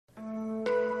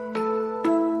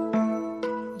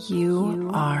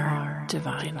You are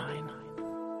divine.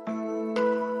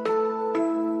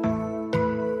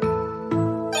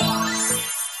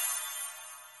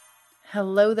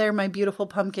 Hello there, my beautiful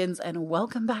pumpkins, and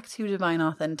welcome back to Divine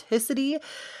Authenticity.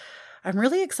 I'm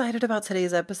really excited about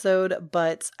today's episode,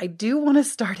 but I do want to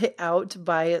start it out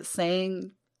by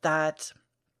saying that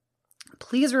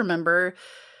please remember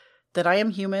that I am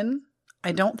human.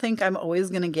 I don't think I'm always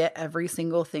going to get every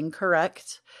single thing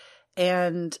correct,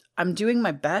 and I'm doing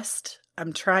my best.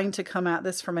 I'm trying to come at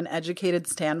this from an educated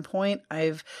standpoint.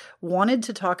 I've wanted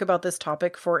to talk about this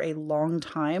topic for a long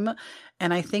time,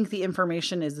 and I think the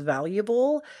information is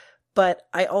valuable, but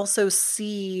I also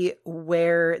see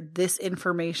where this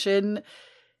information,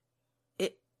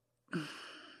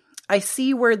 I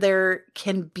see where there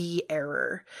can be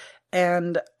error,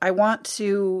 and I want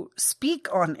to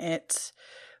speak on it,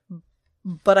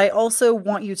 but I also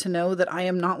want you to know that I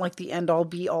am not like the end-all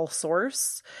be-all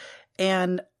source,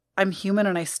 and I'm human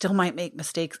and I still might make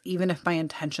mistakes even if my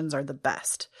intentions are the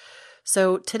best.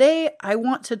 So today I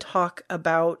want to talk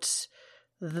about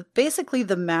basically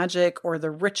the magic or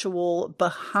the ritual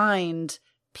behind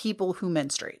people who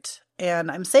menstruate.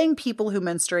 And I'm saying people who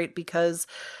menstruate because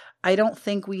I don't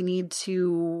think we need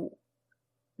to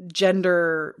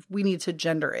gender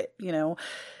it, you know.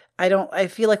 I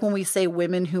feel like when we say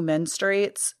women who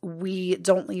menstruates, we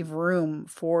don't leave room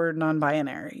for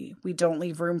non-binary. We don't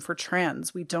leave room for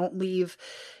trans. We don't leave,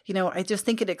 I just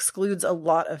think it excludes a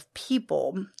lot of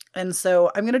people. And so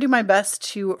I'm going to do my best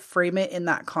to frame it in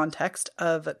that context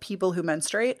of people who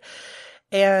menstruate.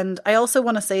 And I also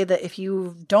want to say that if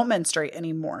you don't menstruate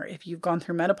anymore, if you've gone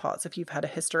through menopause, if you've had a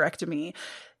hysterectomy,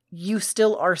 you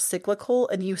still are cyclical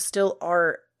and you still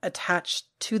are attached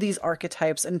to these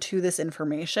archetypes and to this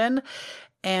information.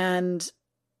 And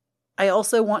I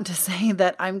also want to say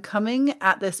that I'm coming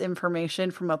at this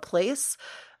information from a place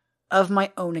of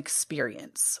my own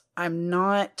experience. I'm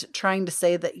not trying to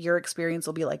say that your experience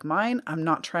will be like mine. I'm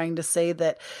not trying to say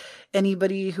that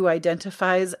anybody who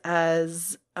identifies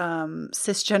as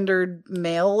cisgendered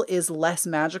male is less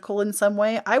magical in some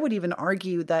way. I would even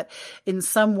argue that in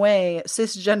some way,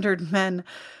 cisgendered men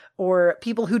or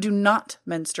people who do not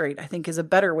menstruate, I think is a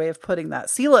better way of putting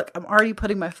that. See, look, I'm already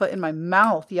putting my foot in my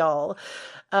mouth, y'all.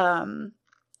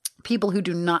 People who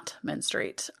do not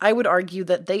menstruate, I would argue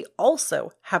that they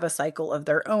also have a cycle of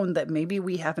their own that maybe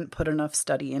we haven't put enough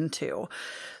study into.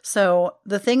 So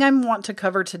the thing I want to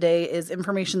cover today is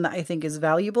information that I think is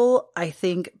valuable. I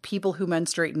think people who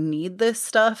menstruate need this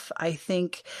stuff. I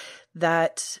think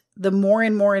that the more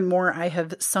and more and more I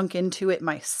have sunk into it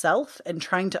myself and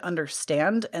trying to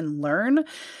understand and learn,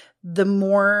 the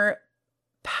more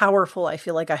powerful I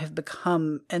feel like I have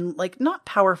become. And like, not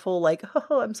powerful, like,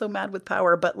 oh, I'm so mad with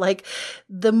power, but like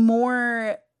the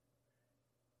more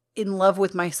in love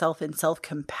with myself and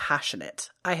self-compassionate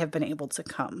I have been able to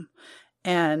come.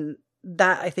 And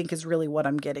that I think is really what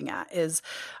I'm getting at is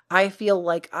I feel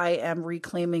like I am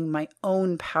reclaiming my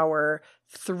own power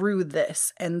through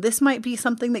this. And this might be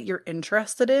something that you're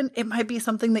interested in. It might be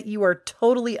something that you are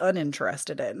totally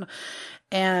uninterested in.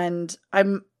 And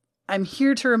I'm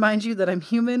here to remind you that I'm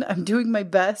human. I'm doing my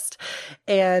best.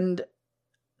 And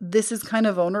this is kind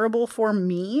of vulnerable for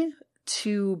me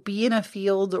to be in a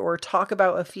field or talk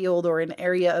about a field or an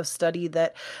area of study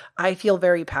that I feel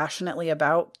very passionately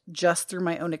about just through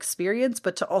my own experience,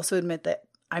 but to also admit that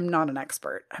I'm not an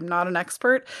expert. I'm not an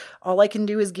expert. All I can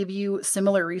do is give you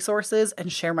similar resources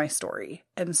and share my story.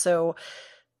 And so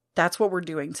that's what we're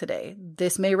doing today.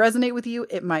 This may resonate with you.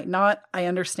 It might not. I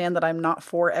understand that I'm not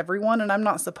for everyone and I'm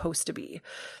not supposed to be.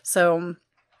 So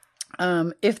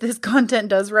if this content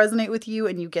does resonate with you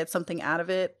and you get something out of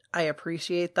it, I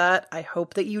appreciate that. I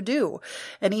hope that you do.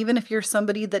 And even if you're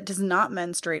somebody that does not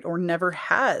menstruate or never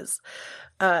has,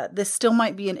 this still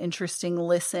might be an interesting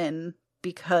listen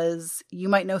because you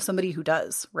might know somebody who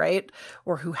does, right?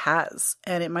 Or who has,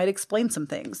 and it might explain some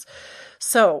things.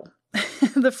 So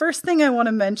the first thing I want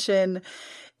to mention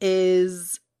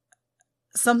is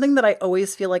something that I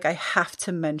always feel like I have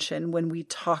to mention when we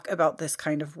talk about this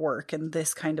kind of work and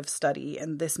this kind of study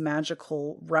and this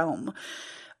magical realm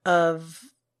of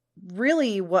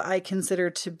really what I consider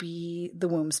to be the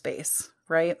womb space,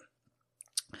 right?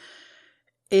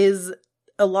 Is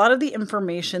a lot of the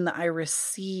information that I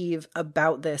receive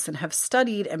about this and have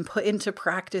studied and put into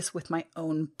practice with my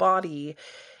own body,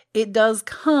 it does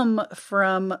come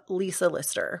from Lisa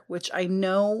Lister, which I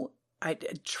know,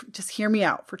 just hear me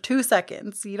out for 2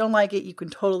 seconds. You don't like it, you can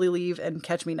totally leave and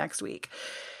catch me next week.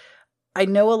 I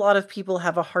know a lot of people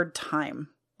have a hard time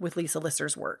with Lisa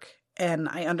Lister's work, and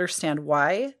I understand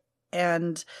why.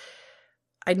 And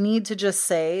I need to just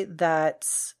say that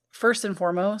first and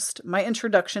foremost, my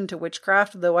introduction to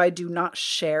witchcraft, though I do not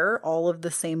share all of the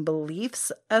same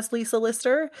beliefs as Lisa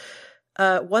Lister,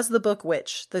 was the book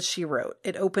Witch that she wrote.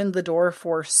 It opened the door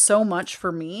for so much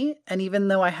for me. And even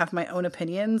though I have my own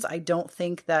opinions, I don't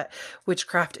think that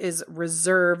witchcraft is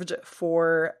reserved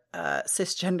for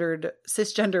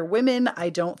cisgender women. I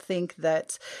don't think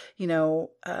that,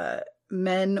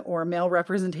 men or male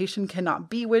representation cannot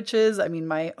be witches. I mean,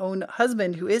 my own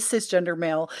husband, who is cisgender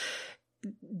male,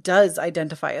 does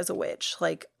identify as a witch.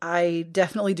 Like, I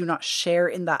definitely do not share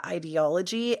in that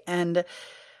ideology. And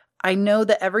I know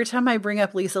that every time I bring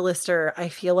up Lisa Lister, I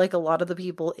feel like a lot of the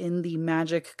people in the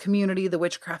magic community, the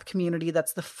witchcraft community,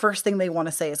 that's the first thing they want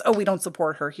to say is, oh, we don't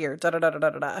support her here, da da da da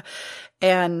da da.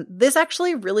 And this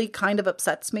actually really kind of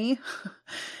upsets me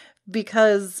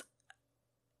because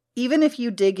even if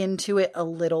you dig into it a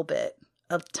little bit,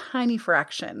 a tiny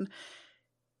fraction,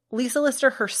 Lisa Lister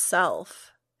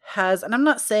herself has, and I'm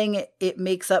not saying it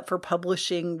makes up for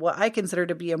publishing what I consider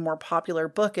to be a more popular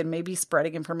book and maybe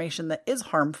spreading information that is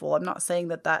harmful. I'm not saying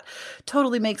that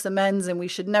totally makes amends and we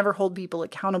should never hold people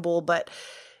accountable. But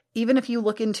even if you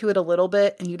look into it a little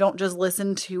bit and you don't just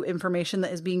listen to information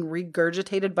that is being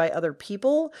regurgitated by other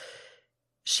people,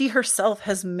 she herself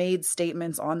has made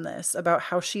statements on this about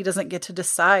how she doesn't get to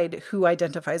decide who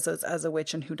identifies as a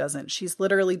witch and who doesn't. She's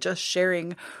literally just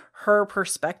sharing her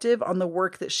perspective on the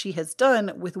work that she has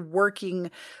done with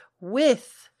working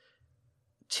with,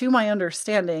 to my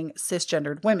understanding,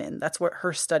 cisgendered women. That's what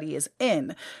her study is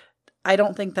in. I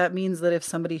don't think that means that if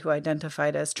somebody who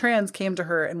identified as trans came to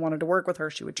her and wanted to work with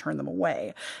her, she would turn them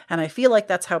away. And I feel like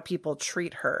that's how people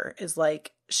treat her, is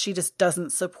like she just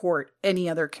doesn't support any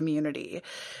other community.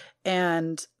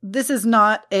 And this is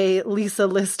not a Lisa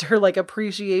Lister like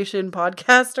appreciation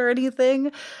podcast or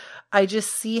anything. I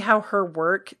just see how her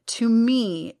work, to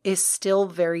me, is still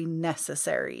very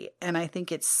necessary. And I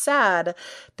think it's sad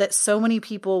that so many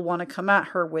people want to come at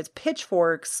her with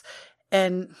pitchforks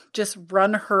and just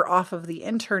run her off of the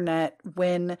internet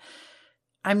when,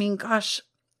 I mean, gosh,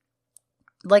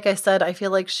 like I said, I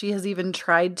feel like she has even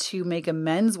tried to make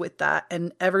amends with that.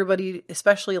 And everybody,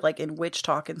 especially like in witch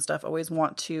talk and stuff, always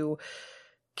want to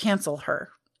cancel her.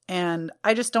 And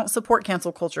I just don't support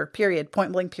cancel culture, period.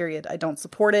 Point blank, period. I don't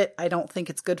support it. I don't think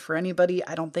it's good for anybody.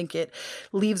 I don't think it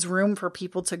leaves room for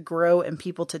people to grow and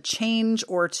people to change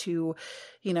or to,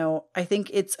 I think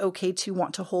it's okay to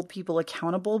want to hold people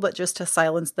accountable, but just to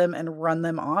silence them and run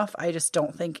them off, I just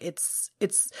don't think it's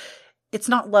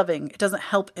not loving. It doesn't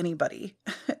help anybody.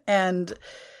 And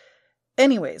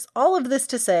anyways, all of this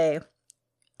to say,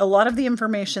 a lot of the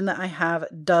information that I have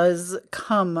does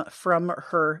come from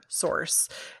her source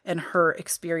and her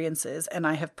experiences. And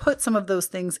I have put some of those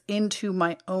things into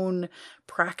my own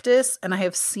practice and I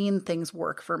have seen things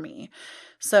work for me.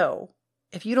 So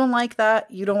if you don't like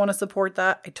that, you don't want to support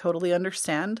that, I totally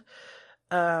understand.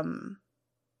 I'm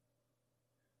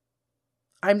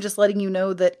just letting you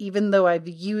know that even though I've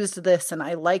used this and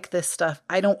I like this stuff,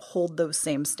 I don't hold those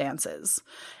same stances.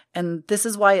 And this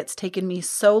is why it's taken me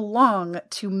so long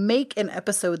to make an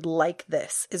episode like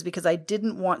this, is because I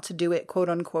didn't want to do it quote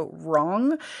unquote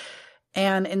wrong.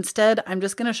 And instead, I'm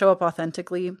just going to show up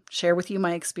authentically, share with you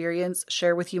my experience,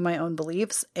 share with you my own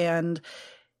beliefs, and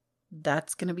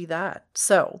that's going to be that.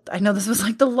 So I know this was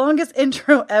like the longest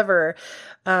intro ever.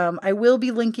 I will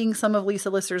be linking some of Lisa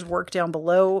Lister's work down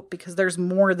below because there's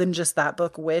more than just that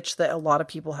book, Witch, that a lot of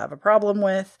people have a problem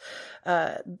with.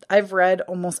 I've read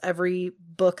almost every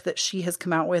book that she has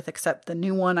come out with except the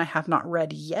new one I have not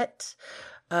read yet.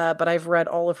 But I've read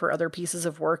all of her other pieces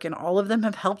of work and all of them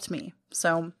have helped me.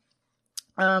 So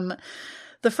the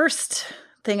first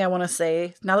thing I want to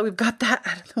say, now that we've got that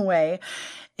out of the way,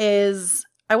 is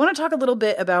I want to talk a little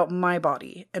bit about my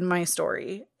body and my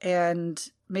story, and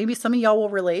maybe some of y'all will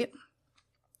relate,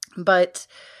 but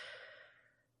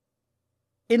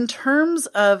in terms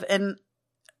of, and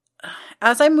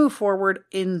as I move forward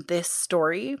in this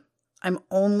story, I'm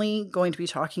only going to be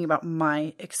talking about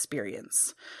my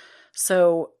experience.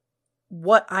 So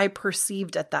what I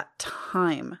perceived at that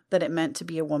time that it meant to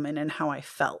be a woman and how I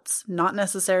felt, not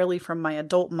necessarily from my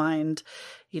adult mind,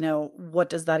 what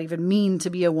does that even mean to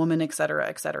be a woman, et cetera,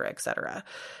 et cetera, et cetera.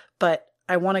 But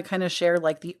I want to kind of share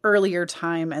like the earlier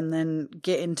time and then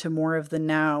get into more of the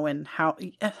now and how,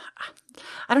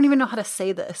 I don't even know how to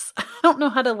say this. I don't know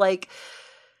how to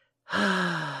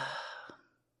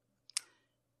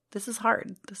this is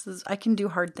hard. I can do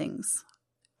hard things.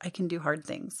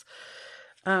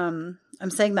 I'm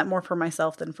saying that more for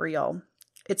myself than for y'all.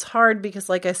 It's hard because,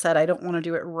 like I said, I don't want to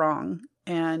do it wrong.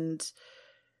 And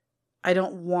I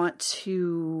don't want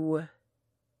to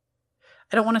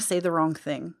say the wrong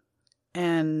thing.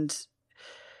 And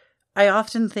I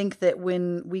often think that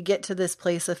when we get to this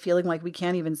place of feeling like we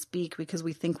can't even speak because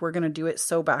we think we're going to do it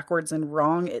so backwards and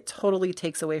wrong, it totally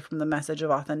takes away from the message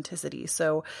of authenticity.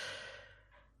 So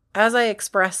as I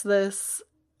express this,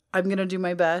 I'm going to do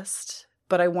my best,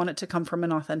 but I want it to come from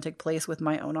an authentic place with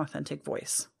my own authentic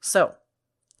voice. So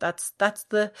that's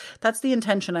the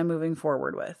intention I'm moving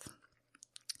forward with.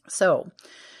 So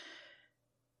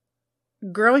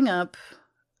growing up,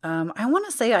 I want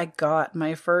to say I got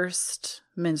my first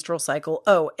menstrual cycle.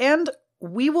 Oh, and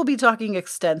we will be talking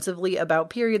extensively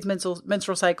about periods,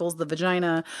 menstrual cycles, the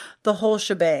vagina, the whole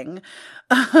shebang.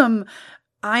 I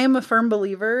am a firm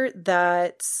believer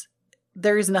that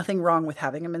there is nothing wrong with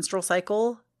having a menstrual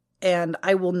cycle, and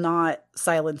I will not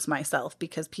silence myself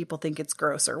because people think it's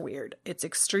gross or weird. It's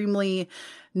extremely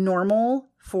normal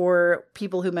for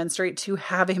people who menstruate to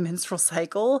have a menstrual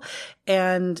cycle,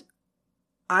 and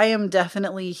I am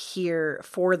definitely here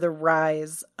for the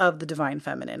rise of the divine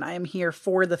feminine. I am here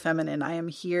for the feminine. I am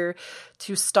here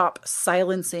to stop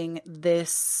silencing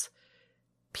this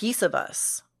piece of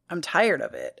us. I'm tired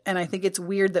of it. And I think it's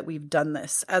weird that we've done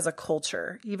this as a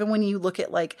culture. Even when you look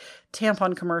at like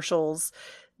tampon commercials,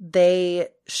 they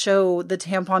show the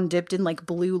tampon dipped in like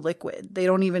blue liquid. They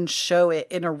don't even show it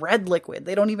in a red liquid.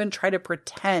 They don't even try to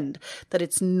pretend that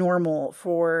it's normal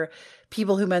for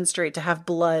people who menstruate to have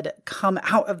blood come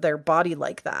out of their body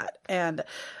like that. And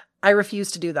I refuse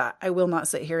to do that. I will not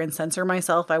sit here and censor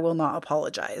myself. I will not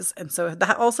apologize. And so if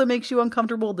that also makes you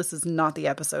uncomfortable, this is not the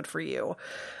episode for you.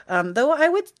 Though I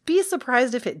would be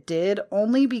surprised if it did,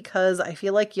 only because I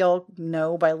feel like y'all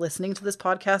know by listening to this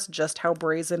podcast just how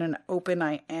brazen and open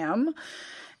I am.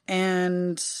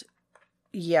 And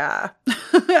yeah,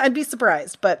 I'd be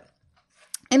surprised. But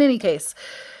in any case,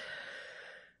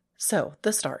 so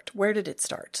the start. Where did it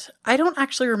start? I don't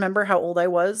actually remember how old I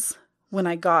was when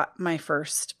I got my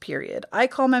first period. I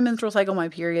call my menstrual cycle my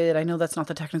period. I know that's not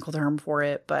the technical term for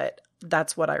it, but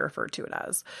that's what I refer to it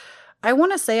as. I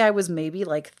want to say I was maybe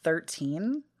like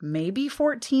 13, maybe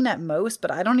 14 at most, but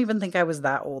I don't even think I was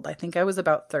that old. I think I was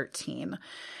about 13.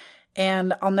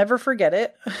 And I'll never forget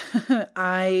it.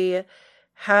 I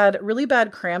had really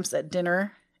bad cramps at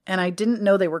dinner, and I didn't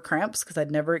know they were cramps because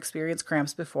I'd never experienced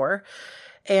cramps before.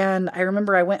 And I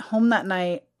remember I went home that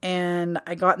night and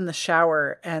I got in the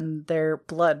shower and their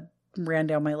blood ran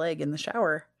down my leg in the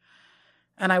shower.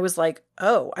 And I was like,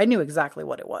 oh, I knew exactly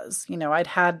what it was. You know, I'd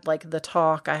had like the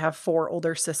talk. I have 4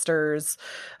 older sisters.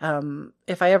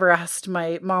 If I ever asked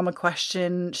my mom a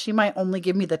question, she might only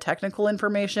give me the technical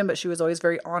information, but she was always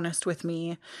very honest with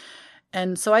me.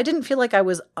 And so I didn't feel like I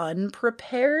was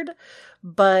unprepared,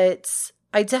 but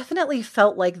I definitely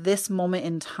felt like this moment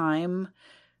in time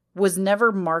was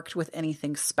never marked with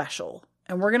anything special.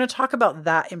 And we're going to talk about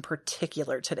that in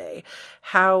particular today.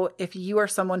 How, if you are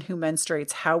someone who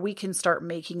menstruates, how we can start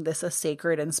making this a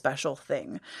sacred and special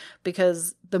thing.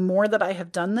 Because the more that I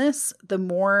have done this, the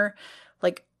more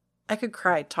like I could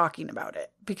cry talking about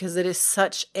it, because it is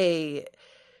such a,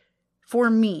 for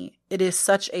me, it is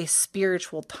such a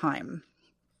spiritual time.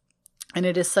 And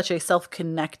it is such a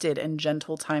self-connected and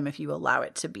gentle time if you allow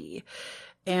it to be.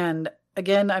 And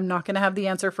again, I'm not going to have the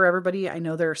answer for everybody. I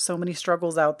know there are so many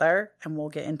struggles out there, and we'll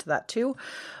get into that too.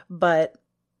 But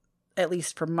at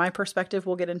least from my perspective,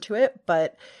 we'll get into it.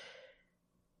 But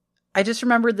I just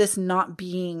remember this not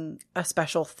being a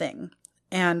special thing.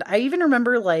 And I even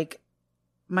remember like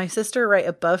my sister right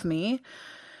above me,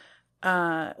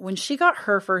 when she got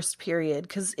her first period,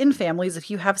 because in families, if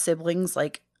you have siblings,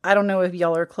 like, I don't know if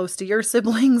y'all are close to your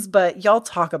siblings, but y'all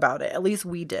talk about it. At least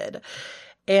we did.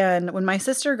 And when my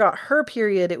sister got her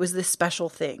period, it was this special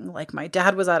thing. Like my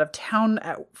dad was out of town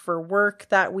for work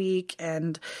that week,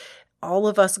 and all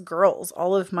of us girls,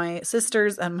 all of my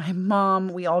sisters and my mom,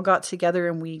 we all got together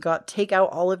and we got takeout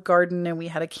Olive Garden, and we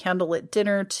had a candlelit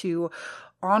dinner to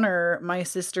honor my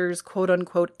sister's quote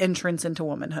unquote entrance into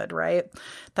womanhood, right?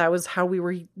 That was how we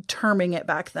were terming it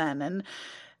back then. And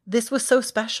this was so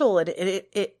special.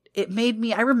 It made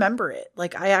me, I remember it.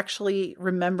 Like, I actually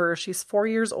remember, she's 4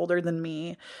 years older than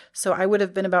me. So I would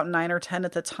have been about 9 or 10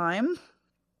 at the time,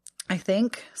 I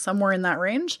think, somewhere in that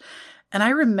range. And I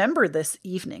remember this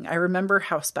evening. I remember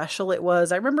how special it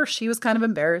was. I remember she was kind of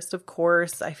embarrassed, of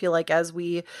course. I feel like as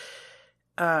we,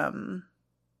 I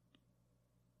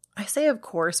say of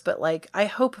course, but like, I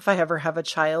hope if I ever have a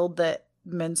child that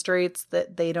menstruates,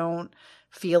 that they don't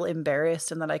feel embarrassed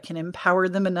and that I can empower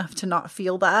them enough to not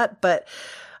feel that. But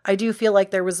I do feel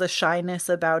like there was a shyness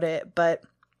about it, but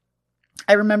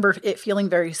I remember it feeling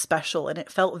very special, and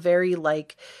it felt very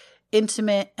like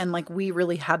intimate, and like we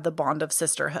really had the bond of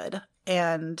sisterhood.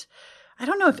 And I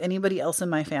don't know if anybody else in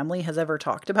my family has ever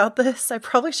talked about this. I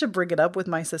probably should bring it up with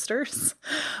my sisters.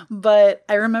 But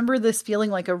I remember this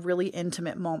feeling like a really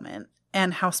intimate moment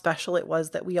and how special it was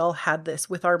that we all had this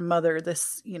with our mother.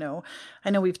 This,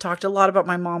 I know we've talked a lot about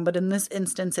my mom, but in this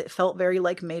instance, it felt very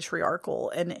like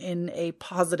matriarchal and in a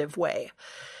positive way.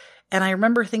 And I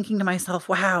remember thinking to myself,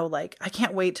 wow, like I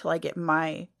can't wait till I get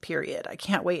my period. I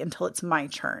can't wait until it's my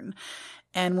turn.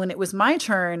 And when it was my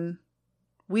turn,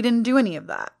 we didn't do any of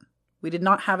that. We did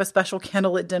not have a special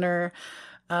candlelit dinner.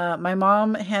 My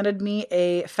mom handed me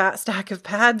a fat stack of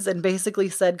pads and basically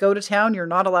said, go to town. You're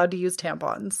not allowed to use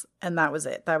tampons. And that was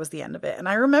it. That was the end of it. And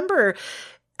I remember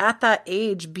at that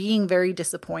age being very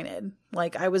disappointed.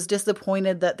 Like I was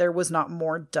disappointed that there was not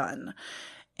more done.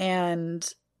 And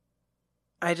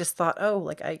I just thought, oh,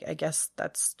 like, I guess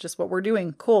that's just what we're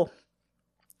doing. Cool.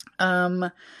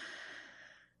 Not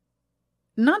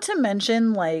to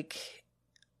mention, like,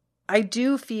 I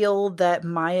do feel that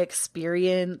my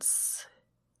experience,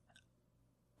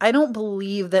 I don't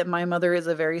believe that my mother is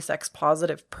a very sex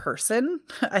positive person.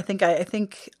 I think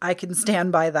I can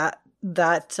stand by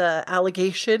that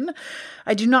allegation.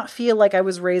 I do not feel like I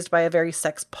was raised by a very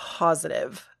sex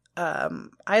positive,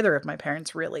 either of my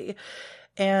parents really.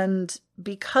 And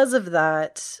because of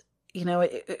that,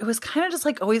 it was kind of just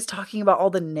like always talking about all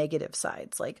the negative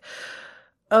sides, like,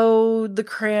 oh, the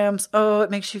cramps, oh, it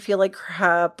makes you feel like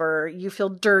crap, or you feel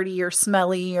dirty or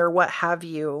smelly or what have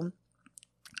you.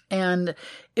 And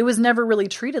it was never really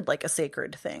treated like a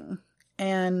sacred thing.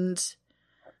 And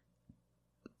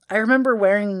I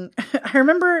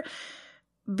remember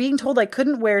being told I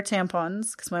couldn't wear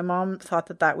tampons because my mom thought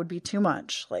that would be too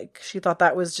much. Like she thought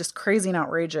that was just crazy and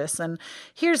outrageous. And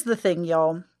here's the thing,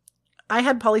 y'all. I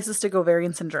had polycystic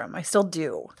ovarian syndrome. I still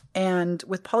do. And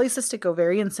with polycystic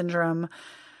ovarian syndrome,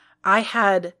 I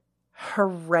had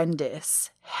horrendous,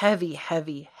 heavy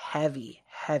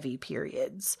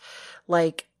periods.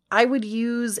 Like I would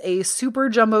use a super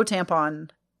jumbo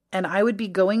tampon and I would be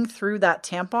going through that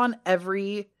tampon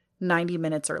every 90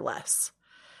 minutes or less.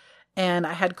 And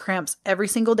I had cramps every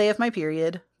single day of my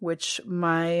period, which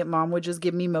my mom would just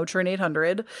give me Motrin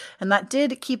 800. And that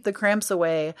did keep the cramps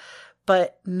away.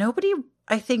 But nobody,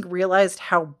 I think, realized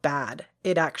how bad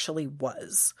it actually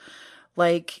was.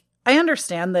 Like, I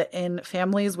understand that in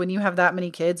families, when you have that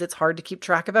many kids, it's hard to keep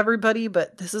track of everybody.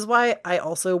 But this is why I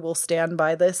also will stand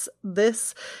by this.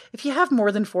 If you have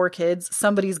more than 4 kids,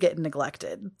 somebody's getting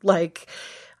neglected. Like,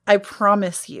 I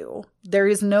promise you, there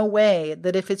is no way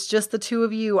that if it's just the 2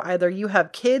 of you, either you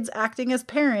have kids acting as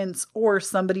parents or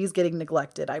somebody's getting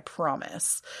neglected. I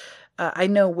promise. I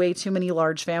know way too many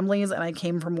large families and I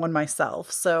came from one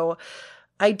myself. So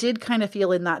I did kind of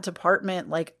feel in that department,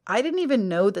 like I didn't even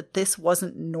know that this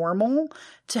wasn't normal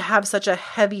to have such a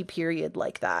heavy period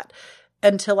like that.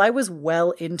 Until I was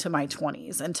well into my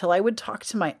 20s, until I would talk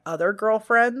to my other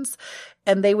girlfriends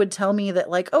and they would tell me that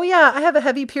like, oh yeah, I have a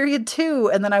heavy period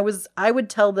too. And then I would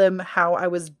tell them how I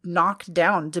was knocked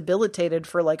down, debilitated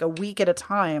for like a week at a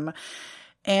time.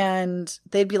 And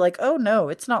they'd be like, oh no,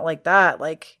 it's not like that.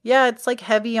 Like, yeah, it's like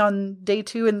heavy on day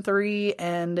 2 and 3.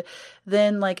 And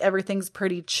then like everything's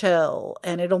pretty chill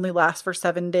and it only lasts for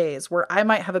 7 days, where I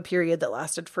might have a period that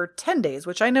lasted for 10 days,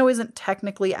 which I know isn't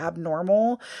technically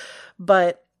abnormal,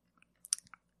 but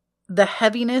the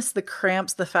heaviness, the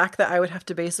cramps, the fact that I would have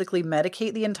to basically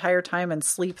medicate the entire time and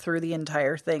sleep through the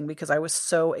entire thing because I was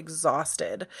so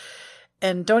exhausted.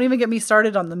 And don't even get me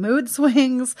started on the mood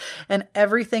swings and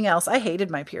everything else. I hated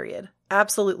my period.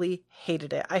 Absolutely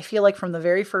hated it. I feel like from the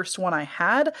very first one I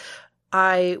had,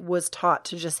 I was taught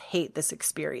to just hate this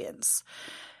experience.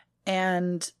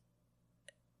 And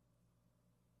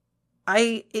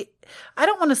I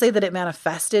don't want to say that it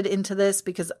manifested into this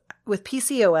because with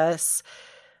PCOS,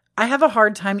 I have a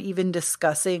hard time even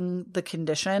discussing the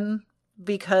condition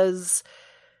because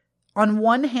on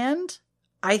one hand,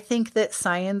 I think that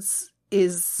science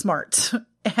is smart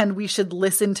and we should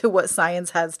listen to what science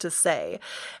has to say.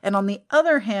 And on the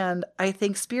other hand, I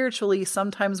think spiritually,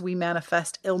 sometimes we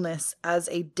manifest illness as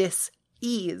a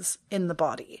dis-ease in the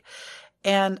body.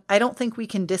 And I don't think we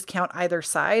can discount either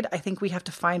side. I think we have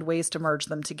to find ways to merge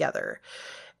them together.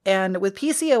 And with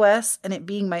PCOS and it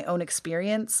being my own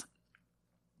experience,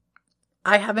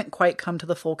 I haven't quite come to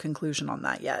the full conclusion on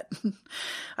that yet.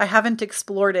 I haven't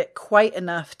explored it quite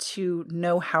enough to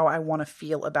know how I want to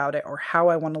feel about it or how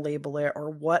I want to label it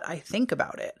or what I think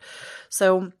about it.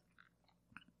 So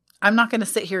I'm not going to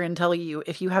sit here and tell you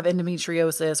if you have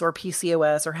endometriosis or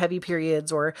PCOS or heavy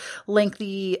periods or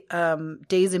lengthy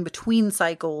days in between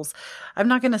cycles. I'm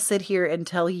not going to sit here and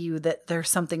tell you that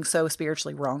there's something so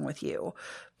spiritually wrong with you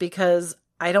because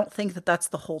I don't think that that's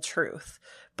the whole truth.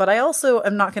 But I also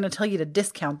am not going to tell you to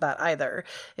discount that either.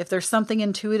 If there's something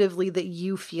intuitively that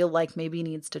you feel like maybe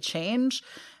needs to change,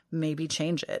 maybe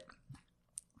change it.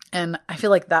 And I feel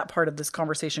like that part of this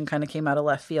conversation kind of came out of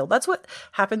left field. That's what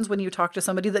happens when you talk to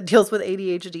somebody that deals with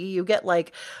ADHD. You get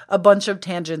like a bunch of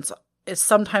tangents.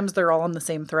 Sometimes they're all on the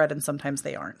same thread and sometimes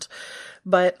they aren't.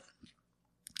 But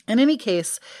in any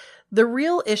case, the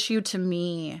real issue to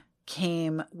me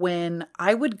came when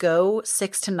I would go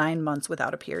 6 to 9 months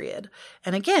without a period.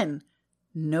 And again,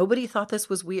 nobody thought this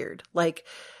was weird. Like,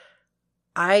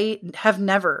 I have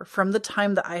never, from the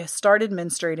time that I started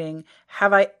menstruating,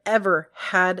 have I ever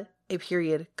had a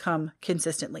period come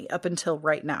consistently up until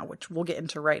right now, which we'll get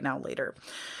into right now later.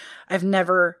 I've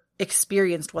never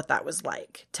experienced what that was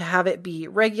like to have it be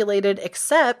regulated,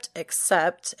 except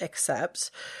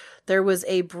there was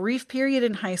a brief period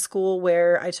in high school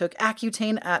where I took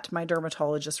Accutane at my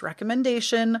dermatologist's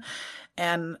recommendation.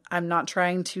 And I'm not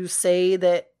trying to say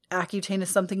that Accutane is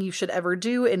something you should ever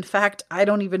do. In fact, I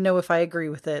don't even know if I agree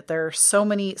with it. There are so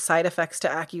many side effects to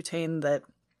Accutane that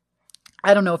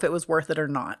I don't know if it was worth it or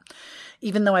not.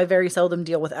 Even though I very seldom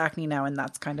deal with acne now, and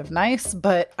that's kind of nice,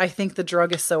 but I think the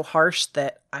drug is so harsh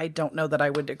that I don't know that I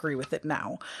would agree with it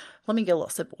now. Let me get a little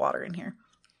sip of water in here.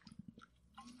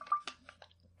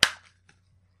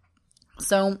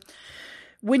 So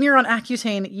when you're on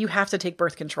Accutane, you have to take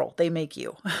birth control. They make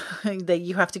you.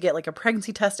 You have to get like a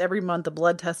pregnancy test every month, a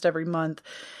blood test every month,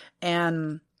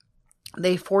 and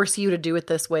they force you to do it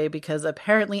this way because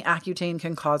apparently Accutane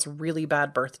can cause really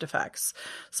bad birth defects.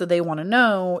 So they want to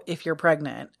know if you're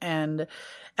pregnant. And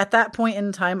at that point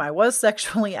in time, I was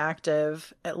sexually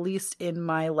active, at least in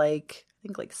my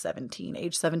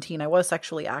age 17, I was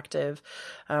sexually active.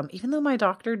 Even though my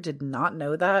doctor did not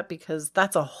know that, because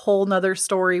that's a whole nother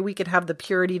story. We could have the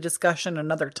purity discussion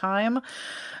another time.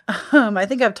 I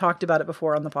think I've talked about it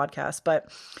before on the podcast, but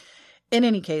in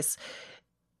any case,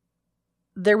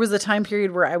 there was a time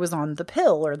period where I was on the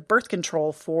pill or birth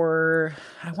control for,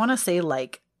 I want to say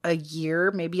like a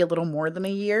year, maybe a little more than a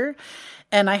year.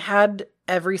 And I had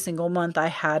every single month, I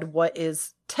had what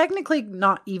is technically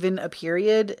not even a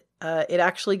period. It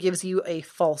actually gives you a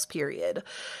false period.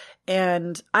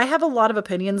 And I have a lot of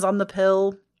opinions on the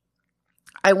pill.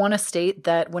 I want to state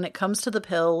that when it comes to the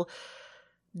pill,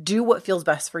 do what feels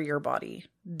best for your body.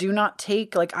 Do not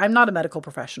take, I'm not a medical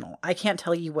professional. I can't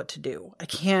tell you what to do. I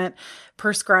can't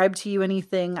prescribe to you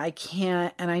anything. I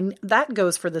can't, and that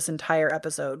goes for this entire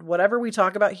episode. Whatever we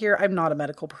talk about here, I'm not a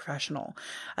medical professional.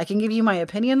 I can give you my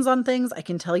opinions on things. I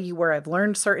can tell you where I've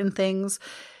learned certain things.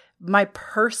 My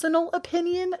personal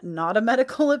opinion, not a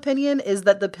medical opinion, is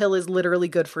that the pill is literally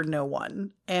good for no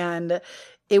one. And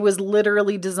it was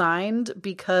literally designed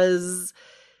because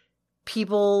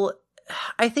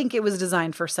I think it was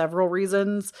designed for several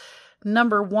reasons.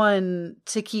 Number one,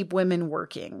 to keep women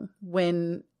working.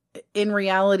 When in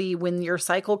reality, when your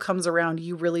cycle comes around,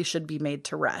 you really should be made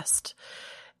to rest.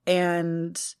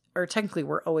 Or technically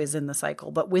we're always in the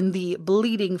cycle, but when the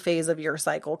bleeding phase of your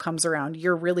cycle comes around,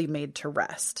 you're really made to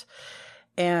rest.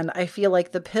 And I feel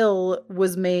like the pill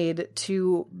was made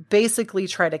to basically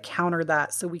try to counter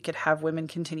that so we could have women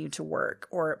continue to work,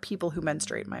 or people who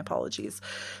menstruate, my apologies.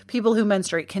 People who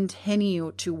menstruate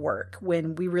continue to work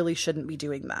when we really shouldn't be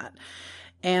doing that.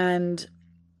 And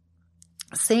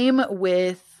same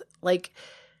with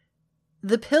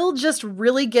the pill just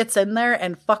really gets in there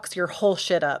and fucks your whole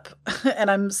shit up. And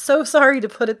I'm so sorry to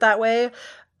put it that way.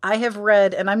 I have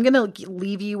read, and I'm going to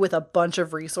leave you with a bunch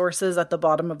of resources at the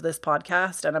bottom of this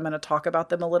podcast, and I'm going to talk about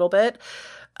them a little bit.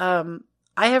 I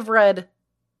have read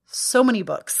so many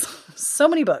books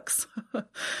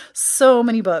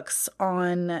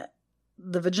on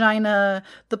the vagina,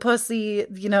 the pussy,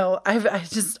 I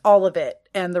just all of it,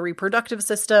 and the reproductive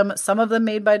system, some of them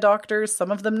made by doctors, some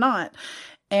of them not.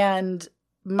 And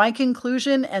my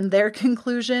conclusion and their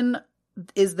conclusion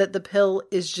is that the pill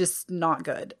is just not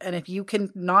good. And if you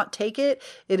can not take it,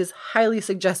 it is highly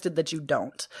suggested that you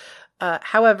don't.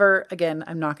 However, again,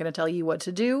 I'm not going to tell you what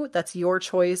to do. That's your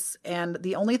choice. And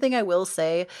the only thing I will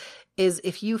say is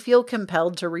if you feel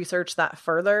compelled to research that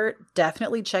further,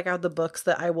 definitely check out the books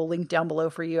that I will link down below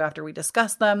for you after we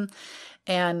discuss them,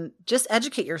 and just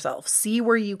educate yourself. See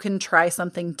where you can try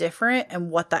something different and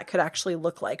what that could actually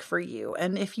look like for you.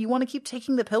 And if you want to keep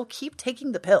taking the pill, keep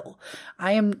taking the pill.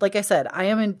 I am, like I said,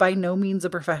 by no means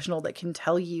a professional that can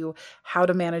tell you how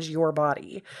to manage your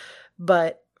body.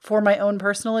 But for my own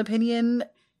personal opinion,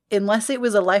 unless it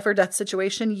was a life or death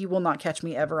situation, you will not catch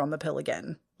me ever on the pill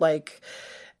again.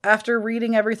 After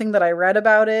reading everything that I read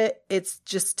about it, it's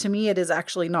just, to me, it is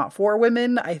actually not for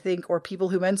women, I think, or people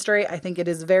who menstruate. I think it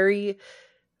is very,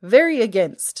 very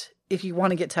against if you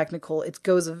want to get technical, it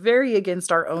goes very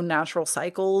against our own natural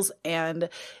cycles, and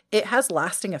it has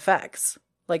lasting effects.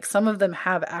 Like some of them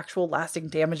have actual lasting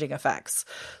damaging effects.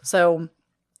 So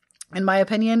in my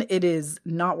opinion, it is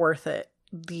not worth it.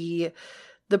 The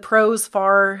pros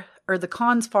the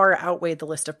cons far outweigh the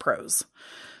list of pros.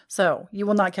 So you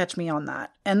will not catch me on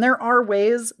that. And there are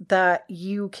ways that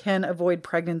you can avoid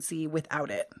pregnancy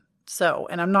without it. So,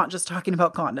 and I'm not just talking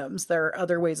about condoms. There are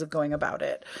other ways of going about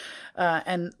it.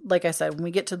 And like I said, when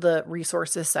we get to the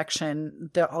resources section,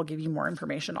 I'll give you more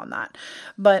information on that.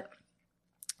 But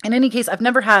in any case, I've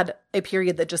never had a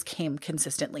period that just came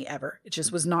consistently ever. It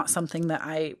just was not something that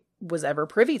I was ever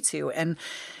privy to. And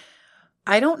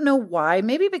I don't know why.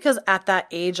 Maybe because at that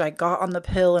age I got on the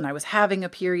pill and I was having a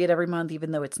period every month,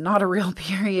 even though it's not a real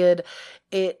period.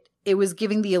 It was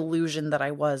giving the illusion that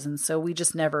I was. And so we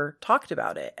just never talked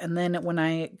about it. And then when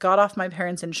I got off my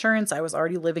parents' insurance, I was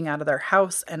already living out of their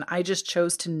house, and I just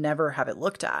chose to never have it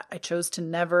looked at. I chose to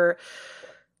never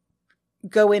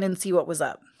go in and see what was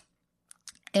up.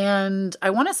 And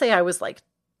I want to say I was like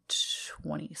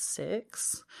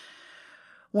 26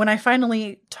 when I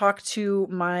finally talked to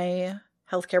my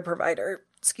healthcare provider,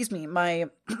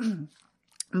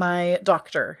 my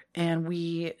doctor, and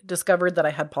we discovered that I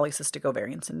had polycystic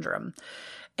ovarian syndrome.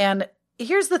 And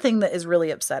here's the thing that is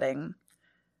really upsetting.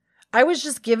 I was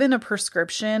just given a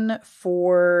prescription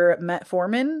for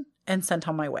metformin and sent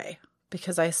on my way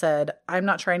because I said, I'm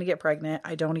not trying to get pregnant.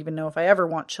 I don't even know if I ever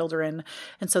want children.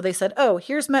 And so they said, oh,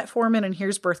 here's metformin and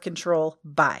here's birth control.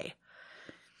 Bye.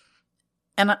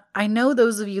 And I know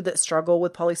those of you that struggle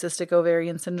with polycystic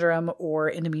ovarian syndrome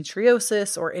or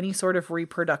endometriosis or any sort of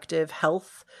reproductive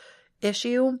health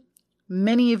issue,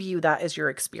 many of you, that is your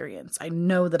experience. I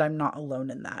know that I'm not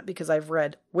alone in that because I've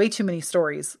read way too many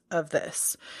stories of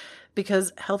this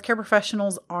because healthcare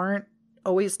professionals aren't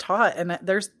always taught. And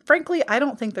frankly, I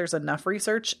don't think there's enough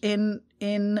research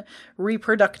in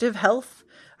reproductive health.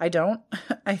 I don't.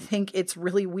 I think it's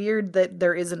really weird that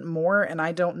there isn't more, and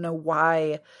I don't know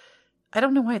why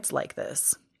it's like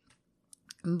this.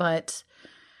 But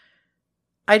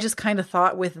I just kind of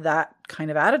thought with that kind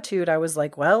of attitude, I was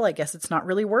like, well, I guess it's not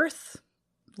really worth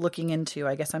looking into.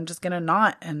 I guess I'm just going to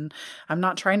not. And I'm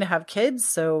not trying to have kids.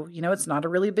 So, it's not a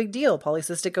really big deal.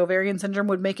 Polycystic ovarian syndrome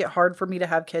would make it hard for me to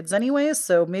have kids anyways.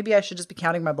 So maybe I should just be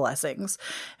counting my blessings.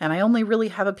 And I only really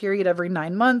have a period every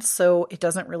 9 months. So it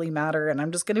doesn't really matter. And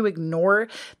I'm just going to ignore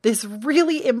this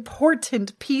really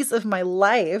important piece of my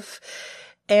life.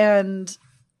 And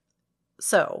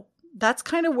so that's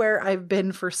kind of where I've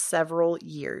been for several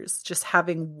years, just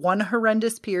having one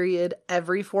horrendous period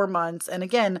every 4 months. And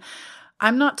again,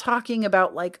 I'm not talking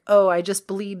about like, oh, I just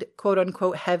bleed quote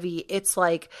unquote heavy. It's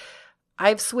like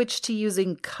I've switched to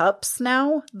using cups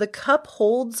now. The cup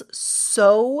holds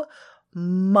so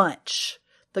much.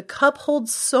 The cup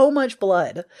holds so much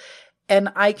blood, and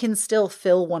I can still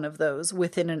fill one of those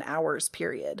within an hour's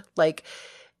period.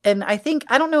 And I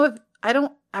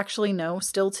don't actually know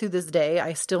still to this day.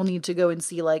 I still need to go and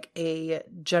see like a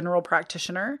general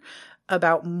practitioner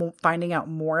about finding out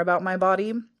more about my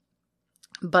body.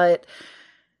 But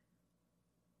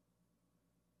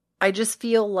I just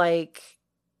feel like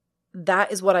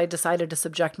that is what I decided to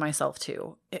subject myself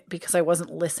to because I wasn't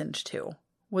listened to.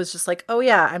 Was just like, oh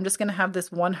yeah, I'm just going to have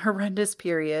this one horrendous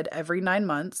period every 9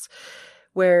 months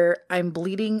where I'm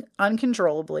bleeding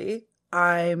uncontrollably.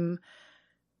 I'm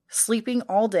sleeping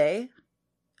all day.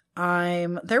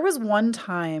 There was one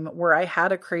time where I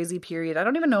had a crazy period. I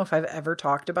don't even know if I've ever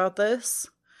talked about this,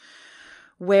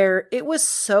 where it was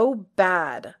so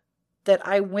bad that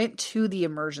I went to the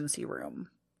emergency room.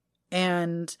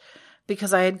 And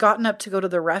because I had gotten up to go to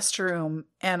the restroom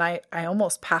and I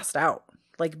almost passed out.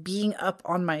 Like being up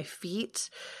on my feet,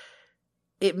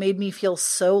 it made me feel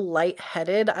so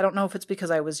lightheaded. I don't know if it's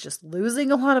because I was just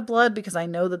losing a lot of blood, because I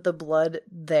know that the blood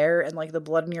there and like the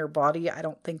blood in your body, I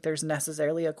don't think there's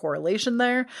necessarily a correlation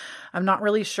there. I'm not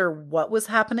really sure what was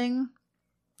happening.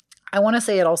 I want to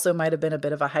say it also might have been a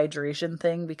bit of a hydration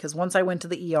thing, because once I went to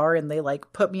the ER and they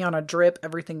like put me on a drip,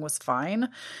 everything was fine.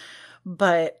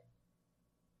 But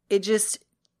it just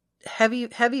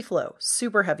heavy flow,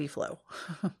 super heavy flow,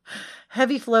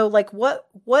 heavy flow. Like what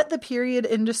the period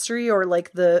industry or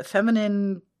like the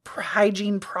feminine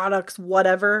hygiene products,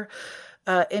 whatever,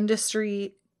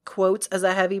 industry quotes as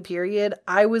a heavy period.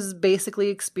 I was basically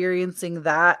experiencing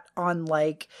that on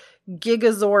like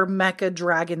Gigazor Mecha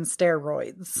Dragon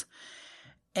steroids.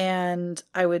 And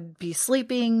I would be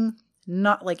sleeping,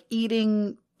 not like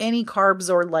eating any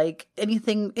carbs or like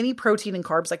anything, any protein and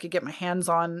carbs I could get my hands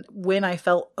on when I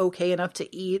felt okay enough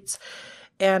to eat.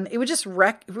 And it would just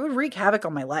wreak havoc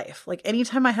on my life. Like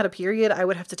anytime I had a period, I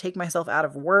would have to take myself out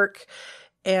of work,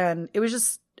 and it was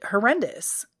just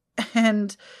horrendous.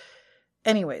 And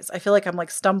anyways, I feel like I'm like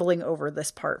stumbling over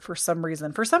this part for some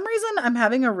reason. For some reason, I'm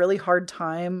having a really hard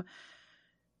time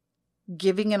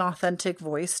giving an authentic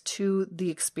voice to the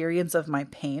experience of my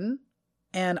pain.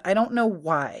 And I don't know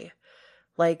why.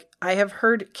 Like, I have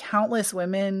heard countless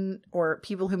women or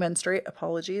people who menstruate,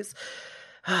 apologies,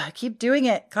 I keep doing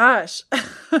it. Gosh.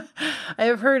 I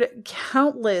have heard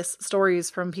countless stories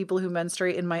from people who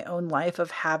menstruate in my own life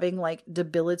of having like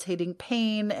debilitating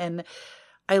pain. And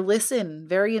I listen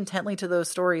very intently to those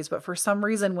stories. But for some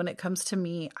reason, when it comes to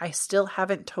me, I still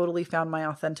haven't totally found my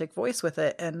authentic voice with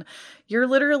it. And you're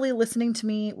literally listening to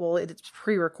me. Well, it's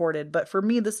pre-recorded, but for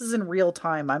me, this is in real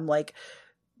time. I'm like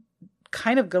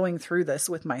kind of going through this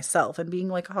with myself and being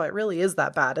like, oh, it really is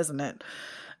that bad, isn't it?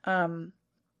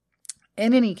 In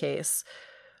any case,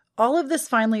 all of this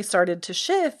finally started to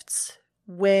shift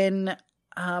when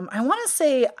I want to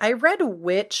say I read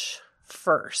Witch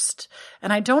first.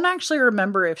 And I don't actually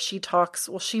remember if she talks,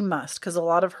 well, she must, because a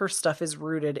lot of her stuff is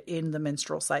rooted in the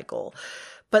menstrual cycle.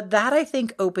 But that I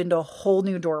think opened a whole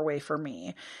new doorway for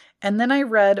me. And then I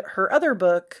read her other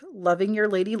book, Loving Your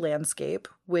Lady Landscape,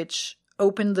 which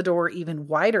opened the door even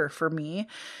wider for me.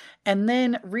 And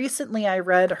then recently I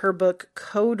read her book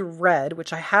Code Red,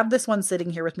 which I have this one sitting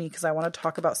here with me because I want to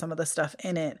talk about some of the stuff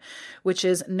in it, which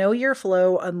is Know Your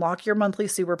Flow, Unlock Your Monthly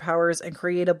Superpowers, and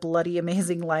Create a Bloody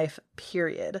Amazing Life,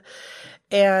 period.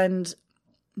 And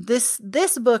this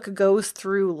book goes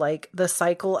through like the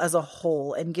cycle as a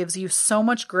whole and gives you so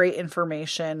much great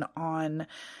information on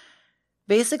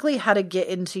basically how to get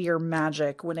into your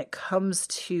magic when it comes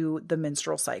to the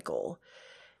menstrual cycle,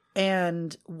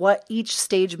 and what each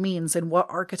stage means and what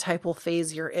archetypal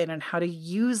phase you're in and how to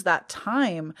use that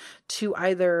time to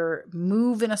either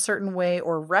move in a certain way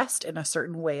or rest in a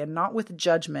certain way, and not with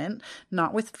judgment,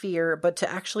 not with fear, but to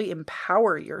actually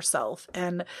empower yourself.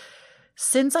 And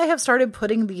since I have started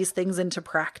putting these things into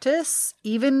practice,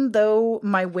 even though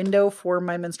my window for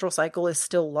my menstrual cycle is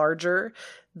still larger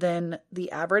than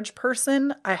the average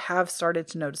person, I have started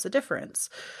to notice a difference.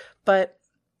 But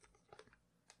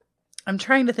I'm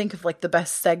trying to think of like the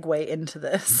best segue into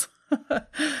this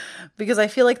because I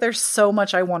feel like there's so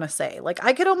much I want to say. Like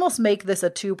I could almost make this a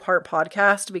 2-part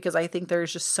podcast because I think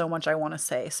there's just so much I want to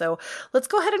say. So let's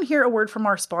go ahead and hear a word from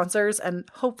our sponsors, and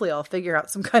hopefully I'll figure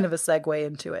out some kind of a segue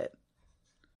into it.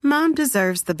 Mom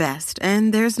deserves the best,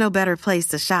 and there's no better place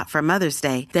to shop for Mother's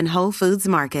Day than Whole Foods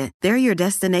Market. They're your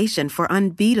destination for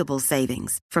unbeatable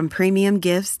savings, from premium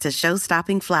gifts to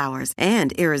show-stopping flowers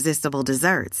and irresistible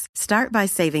desserts. Start by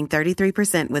saving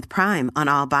 33% with Prime on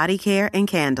all body care and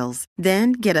candles.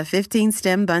 Then get a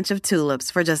 15-stem bunch of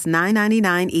tulips for just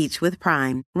 $9.99 each with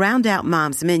Prime. Round out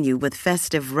Mom's menu with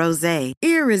festive rosé,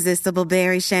 irresistible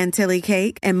berry chantilly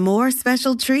cake, and more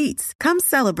special treats. Come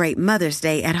celebrate Mother's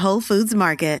Day at Whole Foods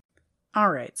Market. All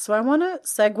right, so I want to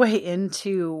segue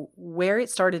into where it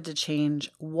started to change,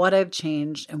 what I've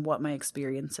changed, and what my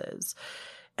experience is.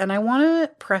 And I want to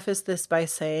preface this by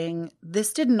saying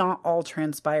this did not all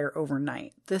transpire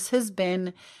overnight. This has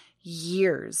been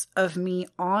years of me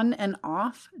on and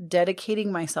off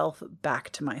dedicating myself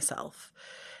back to myself.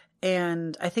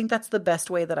 And I think that's the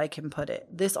best way that I can put it.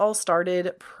 This all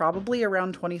started probably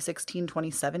around 2016,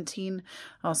 2017.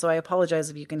 Also, I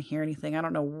apologize if you can hear anything. I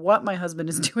don't know what my husband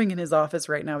is doing in his office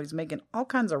right now. He's making all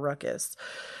kinds of ruckus.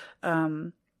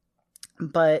 But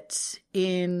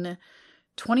in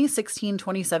 2016,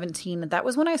 2017, that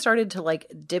was when I started to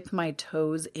like dip my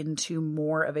toes into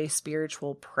more of a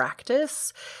spiritual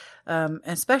practice.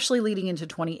 Especially leading into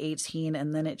 2018.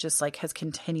 And then it just like has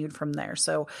continued from there.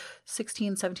 So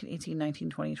 16, 17, 18, 19,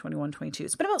 20, 21, 22.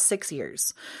 It's been about 6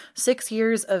 years. 6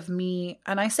 years of me.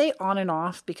 And I say on and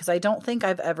off because I don't think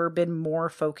I've ever been more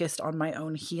focused on my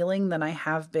own healing than I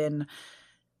have been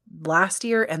last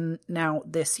year and now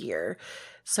this year.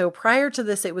 So prior to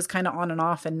this, it was kind of on and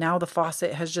off, and now the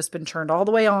faucet has just been turned all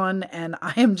the way on, and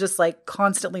I am just like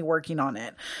constantly working on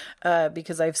it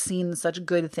because I've seen such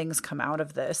good things come out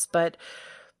of this. But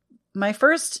my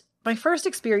first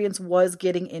experience was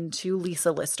getting into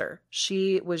Lisa Lister.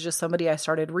 She was just somebody I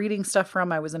started reading stuff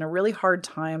from. I was in a really hard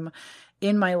time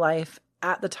in my life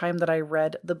at the time that I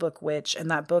read the book Witch, and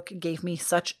that book gave me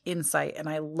such insight, and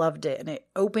I loved it, and it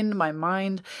opened my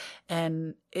mind,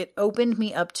 and it opened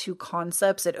me up to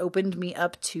concepts. It opened me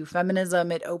up to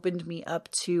feminism. It opened me up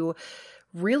to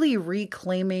really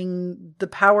reclaiming the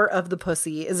power of the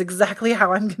pussy is exactly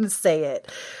how I'm going to say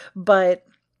it. But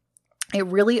it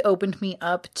really opened me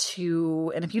up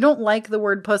to, and if you don't like the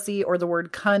word pussy or the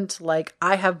word cunt, like,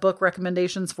 I have book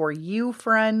recommendations for you,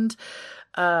 friend.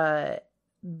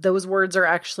 Those words are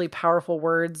actually powerful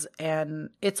words, and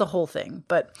it's a whole thing,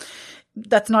 but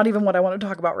that's not even what I want to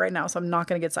talk about right now. So I'm not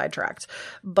going to get sidetracked,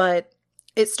 but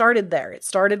it started there. It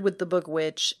started with the book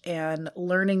Witch and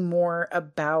learning more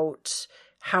about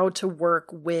how to work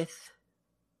with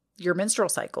your menstrual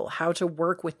cycle, how to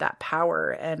work with that power,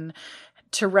 and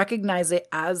to recognize it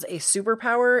as a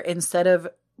superpower instead of,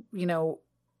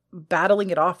 battling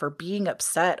it off or being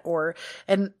upset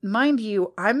and mind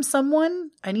you, I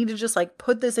need to just like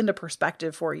put this into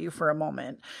perspective for you for a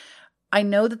moment. I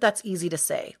know that that's easy to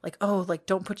say, like, oh, like,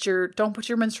 don't put your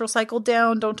menstrual cycle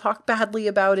down. Don't talk badly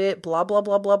about it, blah, blah,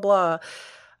 blah, blah, blah.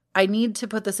 I need to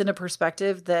put this into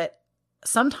perspective that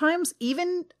sometimes,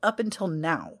 even up until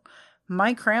now,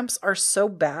 my cramps are so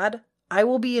bad, I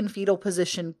will be in fetal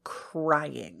position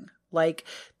crying. Like,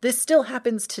 this still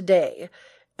happens today.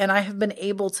 And I have been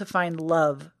able to find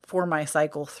love for my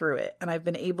cycle through it. And I've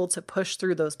been able to push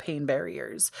through those pain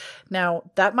barriers.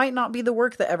 Now, that might not be the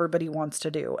work that everybody wants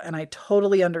to do. And I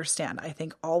totally understand. I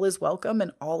think all is welcome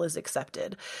and all is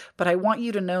accepted. But I want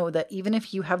you to know that even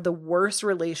if you have the worst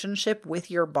relationship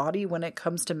with your body when it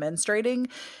comes to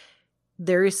menstruating,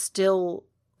 there is still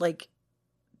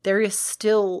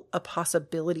a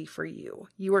possibility for you.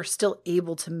 You are still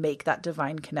able to make that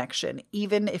divine connection,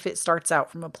 even if it starts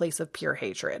out from a place of pure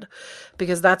hatred,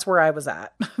 because that's where I was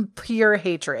at. Pure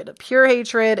hatred.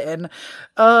 And,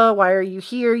 why are you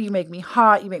here? You make me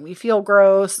hot. You make me feel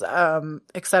gross,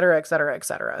 et cetera, et cetera, et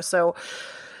cetera. So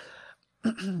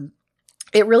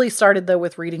it really started though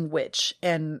with reading Witch,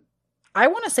 and I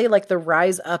want to say like the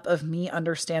rise up of me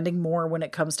understanding more when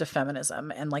it comes to feminism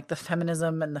and like the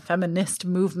feminism and the feminist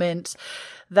movement.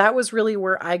 That was really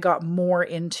where I got more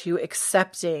into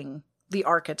accepting the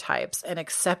archetypes and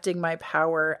accepting my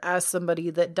power as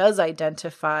somebody that does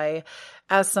identify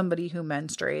as somebody who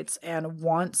menstruates and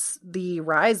wants the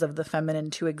rise of the feminine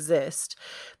to exist.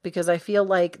 Because I feel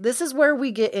like this is where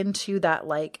we get into that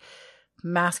like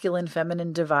masculine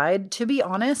feminine divide. To be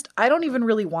honest, I don't even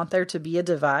really want there to be a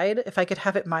divide. If I could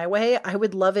have it my way, I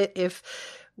would love it if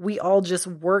we all just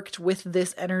worked with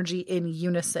this energy in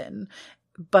unison.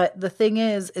 But the thing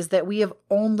is that we have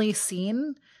only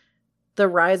seen the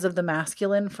rise of the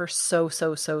masculine for so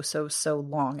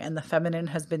long, and the feminine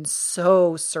has been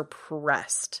so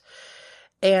suppressed.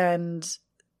 And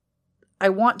I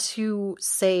want to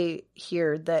say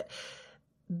here that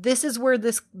this is where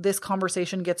this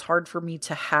conversation gets hard for me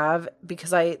to have,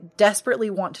 because I desperately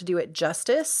want to do it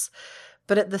justice.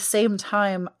 But at the same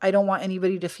time, I don't want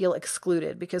anybody to feel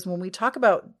excluded, because when we talk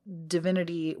about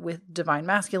divinity with divine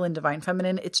masculine, divine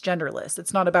feminine, it's genderless.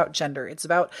 It's not about gender. It's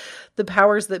about the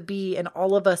powers that be. And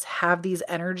all of us have these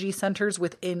energy centers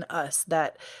within us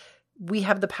that we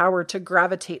have the power to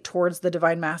gravitate towards the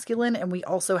divine masculine, and we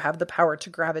also have the power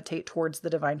to gravitate towards the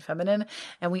divine feminine,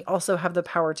 and we also have the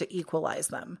power to equalize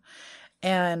them.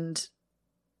 And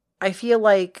I feel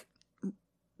like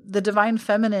the divine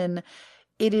feminine,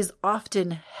 it is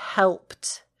often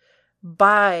helped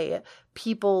by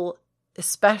people,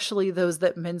 especially those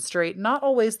that menstruate. Not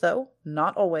always, though.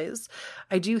 Not always.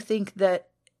 I do think that,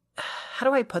 how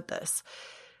do I put this?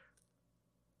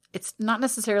 It's not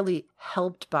necessarily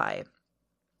helped by,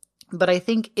 but I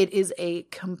think it is a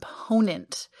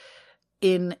component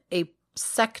in a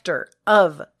sector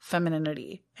of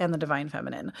femininity and the divine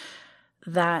feminine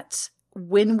that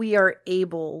when we are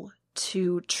able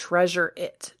to treasure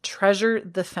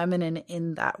the feminine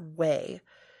in that way,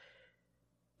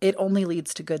 it only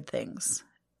leads to good things.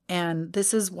 And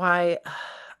this is why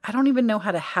I don't even know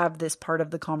how to have this part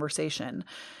of the conversation,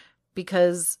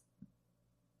 because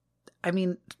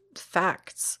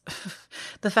facts.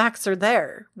 The facts are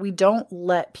there. We don't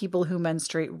let people who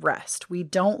menstruate rest. We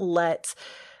don't let,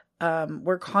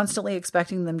 we're constantly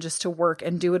expecting them just to work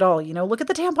and do it all. Look at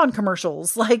the tampon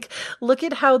commercials. Like, look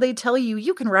at how they tell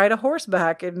you can ride a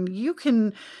horseback and you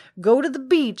can go to the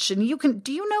beach and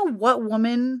do you know what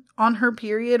woman on her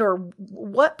period or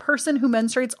what person who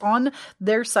menstruates on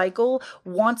their cycle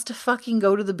wants to fucking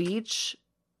go to the beach?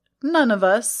 None of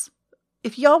us.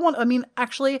 If y'all want,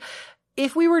 actually,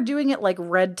 if we were doing it like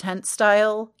red tent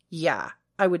style, yeah,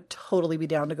 I would totally be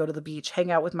down to go to the beach,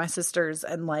 hang out with my sisters,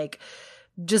 and like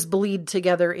just bleed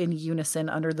together in unison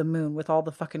under the moon with all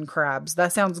the fucking crabs.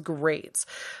 That sounds great.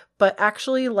 But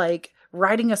actually, like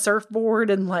riding a surfboard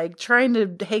and like trying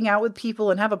to hang out with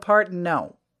people and have a part,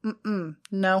 no.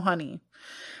 No, honey.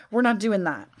 We're not doing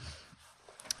that.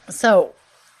 So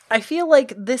I feel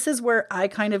like this is where I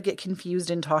kind of get confused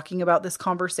in talking about this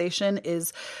conversation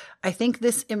is I think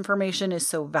this information is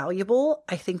so valuable.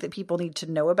 I think that people need to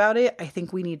know about it. I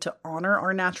think we need to honor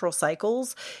our natural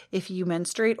cycles. If you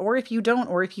menstruate or if you don't,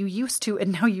 or if you used to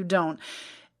and now you don't,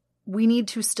 we need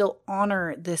to still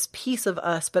honor this piece of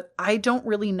us, but I don't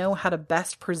really know how to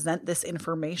best present this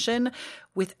information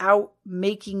without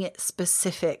making it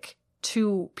specific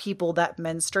to people that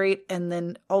menstruate and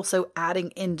then also adding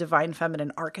in divine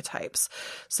feminine archetypes.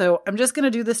 So I'm just going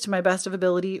to do this to my best of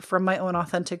ability from my own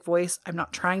authentic voice. I'm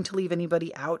not trying to leave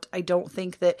anybody out. I don't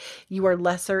think that you are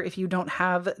lesser if you don't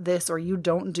have this or you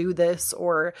don't do this,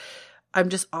 or I'm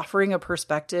just offering a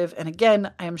perspective. And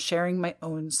again, I am sharing my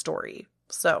own story.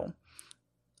 So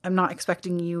I'm not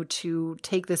expecting you to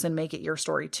take this and make it your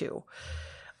story too.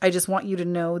 I just want you to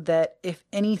know that if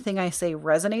anything I say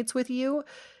resonates with you,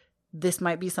 this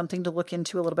might be something to look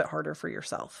into a little bit harder for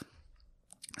yourself.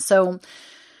 So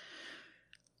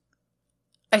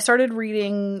I started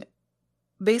reading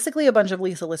basically a bunch of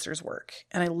Lisa Lister's work,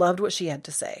 and I loved what she had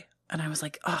to say. And I was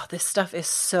like, oh, this stuff is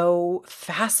so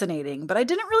fascinating. But I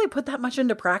didn't really put that much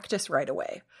into practice right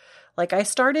away. Like I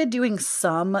started doing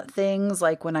some things,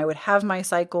 like when I would have my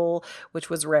cycle, which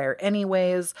was rare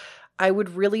anyways, I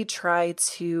would really try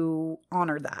to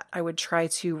honor that. I would try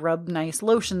to rub nice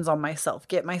lotions on myself,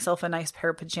 get myself a nice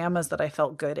pair of pajamas that I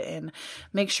felt good in,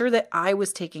 make sure that I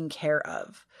was taken care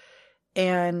of,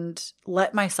 and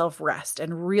let myself rest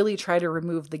and really try to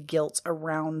remove the guilt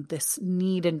around this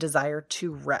need and desire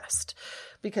to rest.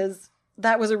 Because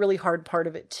that was a really hard part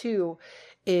of it too,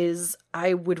 is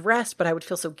I would rest, but I would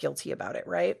feel so guilty about it,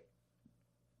 right?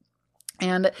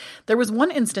 And there was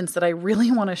one instance that I really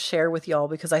want to share with y'all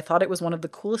because I thought it was one of the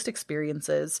coolest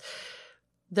experiences.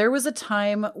 There was a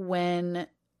time when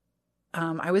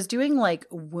I was doing like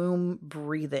womb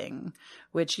breathing,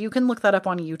 which you can look that up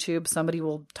on YouTube. Somebody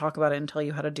will talk about it and tell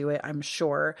you how to do it, I'm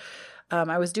sure.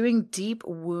 I was doing deep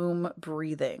womb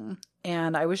breathing,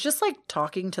 and I was just like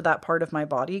talking to that part of my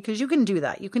body, because you can do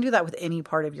that. You can do that with any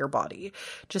part of your body.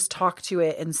 Just talk to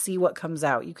it and see what comes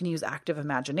out. You can use active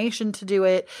imagination to do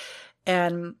it.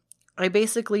 And I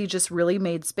basically just really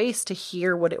made space to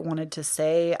hear what it wanted to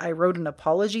say. I wrote an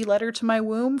apology letter to my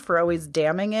womb for always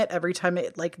damning it every time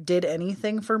it like did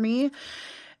anything for me.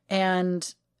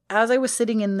 And as I was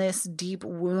sitting in this deep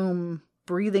womb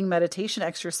breathing meditation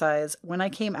exercise, when I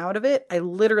came out of it, I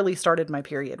literally started my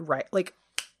period, right? Like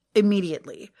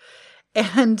immediately.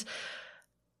 And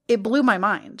it blew my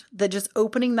mind that just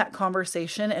opening that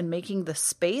conversation and making the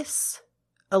space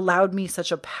allowed me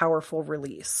such a powerful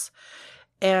release.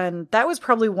 And that was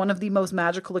probably one of the most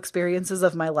magical experiences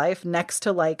of my life, next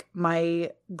to like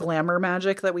my glamour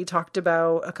magic that we talked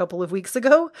about a couple of weeks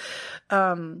ago.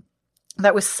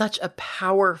 That was such a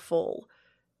powerful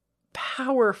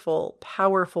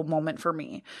moment for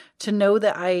me to know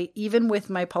that I, even with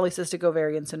my polycystic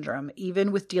ovarian syndrome,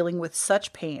 even with dealing with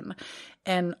such pain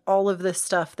and all of this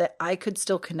stuff, that I could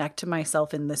still connect to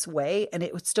myself in this way and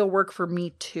it would still work for me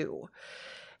too.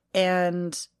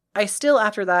 And I still,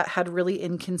 after that, had really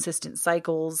inconsistent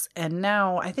cycles. And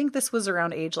now, I think this was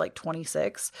around age like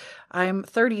 26. I'm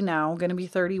 30 now, going to be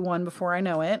 31 before I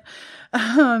know it.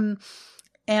 And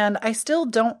I still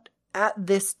don't, at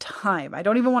this time, I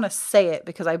don't even want to say it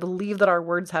because I believe that our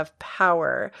words have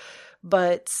power.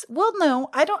 But, well, no,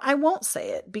 I won't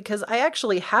say it because I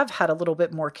actually have had a little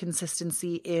bit more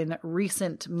consistency in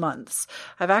recent months.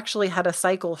 I've actually had a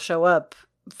cycle show up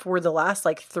for the last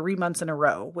like 3 months in a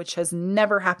row, which has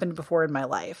never happened before in my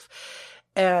life.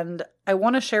 And I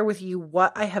want to share with you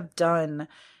what I have done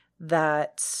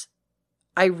that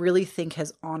I really think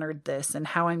has honored this, and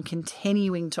how I'm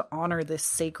continuing to honor this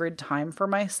sacred time for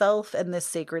myself and this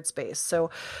sacred space. So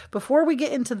before we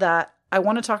get into that, I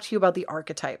want to talk to you about the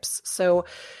archetypes. So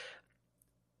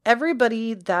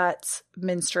everybody that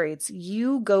menstruates,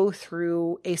 you go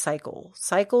through a cycle.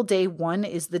 Cycle day 1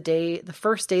 is the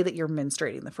first day that you're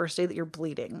menstruating, the first day that you're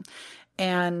bleeding.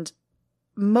 And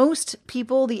most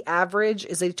people, the average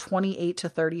is a 28 to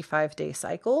 35 day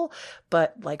cycle.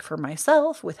 But like for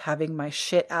myself, with having my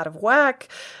shit out of whack,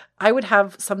 I would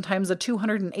have sometimes a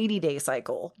 280 day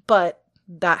cycle. But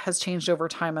that has changed over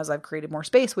time as I've created more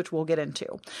space, which we'll get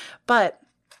into. But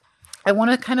I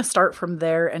want to kind of start from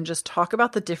there and just talk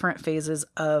about the different phases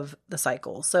of the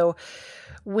cycle. So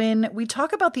when we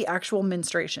talk about the actual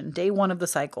menstruation, day 1 of the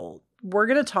cycle, we're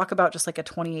going to talk about just like a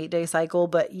 28-day cycle,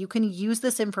 but you can use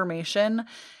this information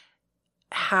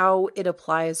how it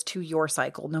applies to your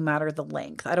cycle, no matter the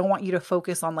length. I don't want you to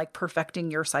focus on like perfecting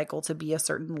your cycle to be a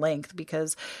certain length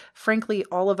because frankly,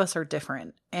 all of us are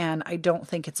different and I don't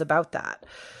think it's about that.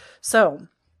 So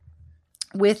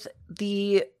with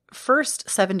the first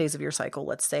 7 days of your cycle,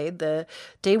 let's say the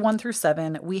day 1 through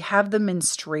 7, we have the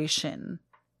menstruation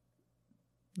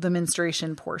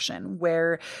portion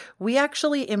where we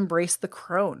actually embrace the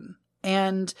crone.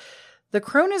 And the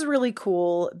crone is really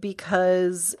cool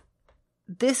because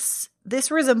this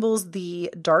resembles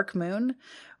the dark moon,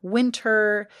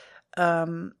 winter.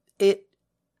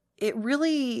 It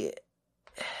really,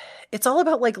 it's all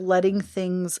about like letting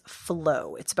things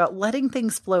flow. It's about letting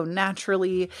things flow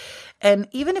naturally. And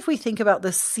even if we think about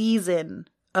the season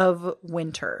of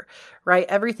winter, right?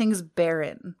 Everything's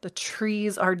barren. The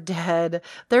trees are dead.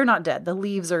 They're not dead. The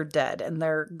leaves are dead and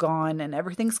they're gone and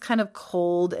everything's kind of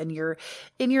cold and you're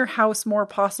in your house more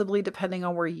possibly depending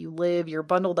on where you live. You're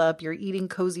bundled up. You're eating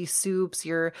cozy soups.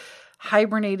 You're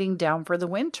hibernating down for the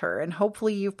winter. And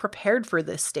hopefully you've prepared for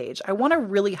this stage. I want to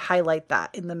really highlight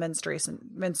that in the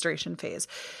menstruation phase.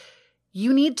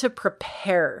 You need to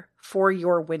prepare for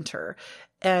your winter.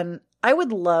 And I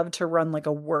would love to run like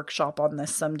a workshop on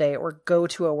this someday or go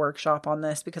to a workshop on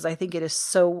this because I think it is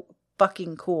so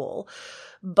fucking cool.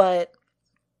 But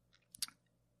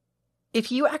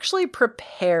if you actually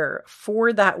prepare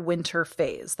for that winter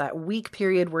phase, that week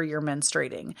period where you're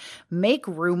menstruating, make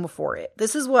room for it.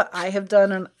 This is what I have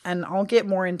done, and I'll get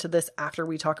more into this after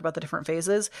we talk about the different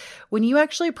phases. When you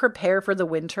actually prepare for the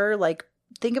winter, like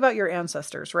think about your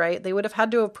ancestors, right? They would have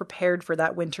had to have prepared for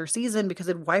that winter season because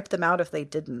it'd wipe them out if they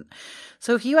didn't.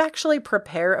 So if you actually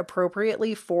prepare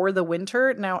appropriately for the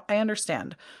winter, now I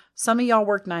understand some of y'all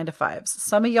work 9 to 5s.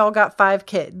 Some of y'all got 5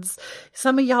 kids.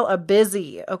 Some of y'all are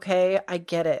busy. Okay. I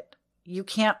get it. You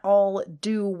can't all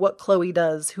do what Chloe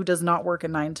does, who does not work a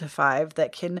 9 to 5,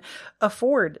 that can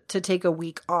afford to take a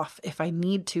week off if I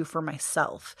need to for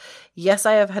myself. Yes,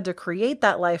 I have had to create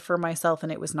that life for myself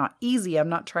and it was not easy. I'm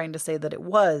not trying to say that it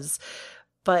was,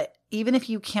 but even if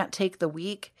you can't take the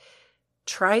week,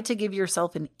 try to give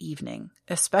yourself an evening,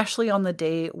 especially on the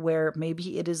day where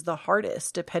maybe it is the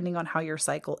hardest, depending on how your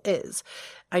cycle is.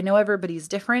 I know everybody's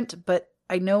different, but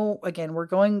I know, again, we're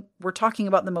talking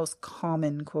about the most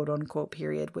common quote unquote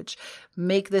period, which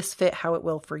make this fit how it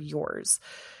will for yours.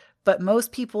 But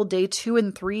most people, day 2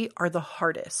 and 3 are the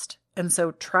hardest. And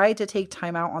so try to take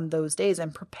time out on those days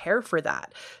and prepare for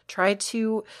that. Try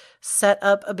to set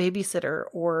up a babysitter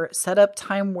or set up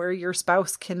time where your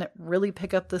spouse can really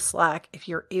pick up the slack if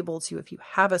you're able to, if you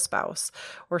have a spouse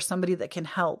or somebody that can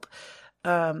help.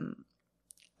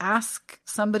 Ask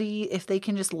somebody if they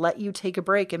can just let you take a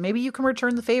break and maybe you can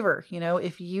return the favor.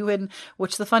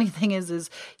 Which the funny thing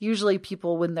is usually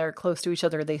people, when they're close to each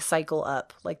other, they cycle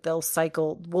up. Like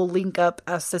we'll link up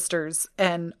as sisters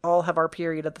and all have our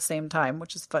period at the same time,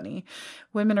 which is funny.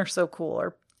 Women are so cool.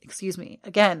 Or excuse me,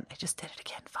 again, I just did it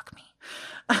again. Fuck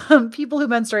me. People who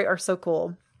menstruate are so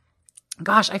cool.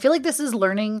 Gosh, I feel like this is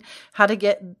learning how to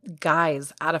get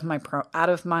guys out of my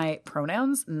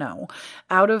pronouns. No,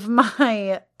 out of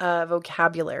my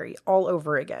vocabulary all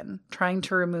over again. Trying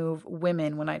to remove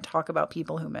women when I talk about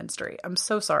people who menstruate. I'm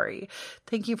so sorry.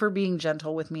 Thank you for being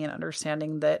gentle with me and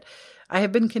understanding that I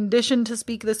have been conditioned to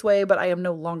speak this way, but I am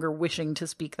no longer wishing to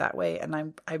speak that way,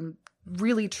 and I'm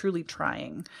really truly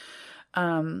trying.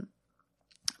 But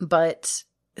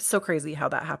it's so crazy how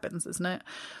that happens, isn't it?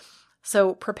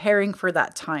 So preparing for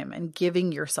that time and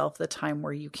giving yourself the time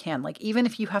where you can, like even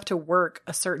if you have to work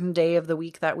a certain day of the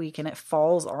week that week and it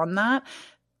falls on that,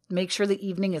 make sure the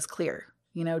evening is clear,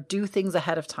 do things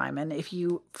ahead of time. And if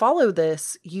you follow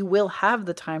this, you will have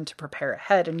the time to prepare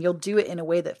ahead and you'll do it in a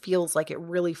way that feels like it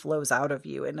really flows out of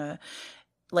you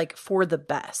for the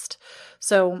best.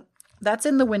 So that's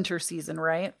in the winter season,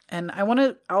 right? And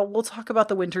we'll talk about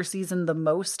the winter season the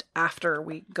most after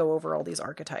we go over all these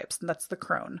archetypes, and that's the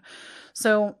crone.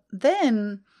 So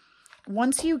then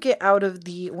once you get out of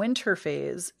the winter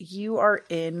phase, you are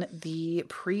in the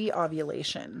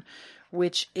pre-ovulation,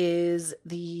 which is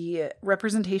the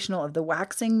representational of the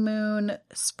waxing moon,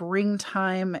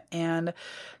 springtime, and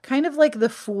kind of like the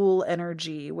Fool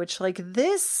energy, which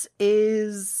this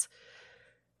is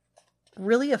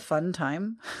really a fun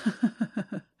time.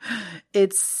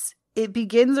 It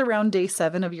begins around day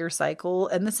 7 of your cycle.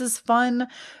 And this is fun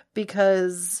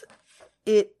because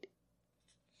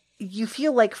you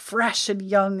feel like fresh and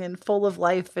young and full of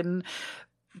life and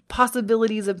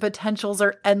possibilities and potentials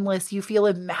are endless. You feel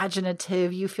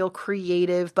imaginative, you feel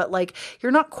creative, but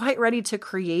you're not quite ready to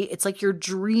create. It's like you're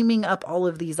dreaming up all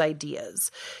of these ideas.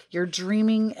 You're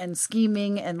dreaming and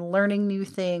scheming and learning new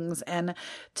things. And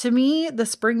to me, the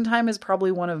springtime is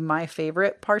probably one of my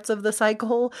favorite parts of the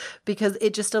cycle because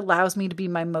it just allows me to be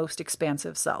my most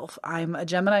expansive self. I'm a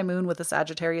Gemini moon with a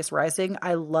Sagittarius rising.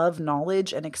 I love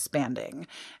knowledge and expanding.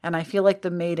 And I feel like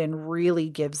the maiden really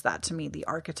gives that to me, the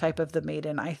archetype of the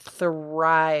maiden. I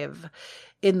thrive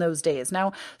in those days.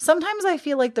 Now, sometimes I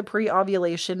feel like the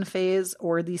pre-ovulation phase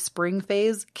or the spring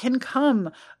phase can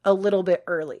come a little bit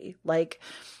early. Like,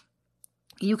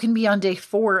 you can be on day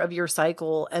 4 of your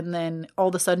cycle, and then all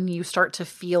of a sudden you start to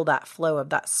feel that flow of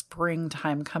that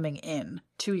springtime coming in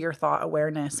to your thought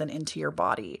awareness and into your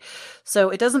body.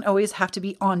 So it doesn't always have to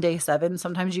be on day 7.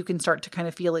 Sometimes you can start to kind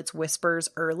of feel its whispers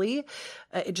early.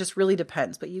 It just really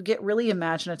depends, but you get really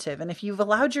imaginative. And if you've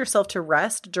allowed yourself to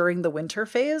rest during the winter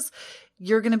phase,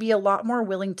 you're going to be a lot more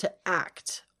willing to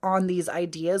act on these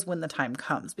ideas when the time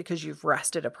comes because you've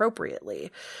rested appropriately.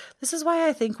 This is why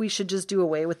I think we should just do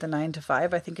away with the 9 to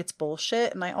 5. I think it's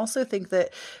bullshit. And I also think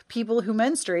that people who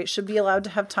menstruate should be allowed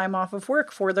to have time off of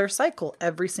work for their cycle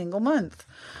every single month.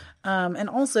 And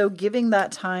also giving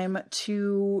that time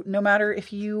to, no matter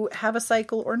if you have a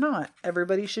cycle or not,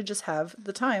 everybody should just have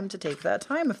the time to take that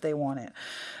time if they want it.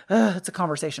 It's a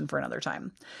conversation for another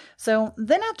time. So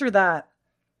then after that,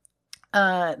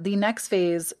 the next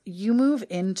phase, you move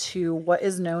into what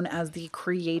is known as the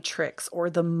creatrix or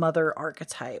the mother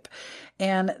archetype.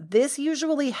 And this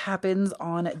usually happens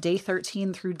on day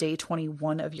 13 through day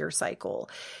 21 of your cycle.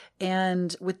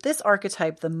 And with this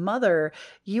archetype, the mother,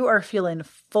 you are feeling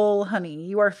full honey.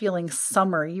 You are feeling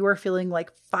summer. You are feeling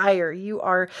like fire. You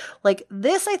are like,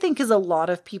 this I think is a lot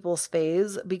of people's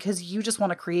phase because you just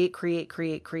want to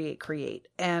create.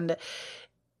 And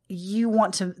you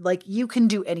want to, like, you can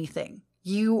do anything.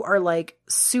 You are like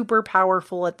super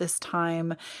powerful at this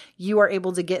time. You are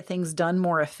able to get things done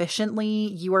more efficiently.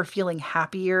 You are feeling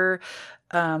happier.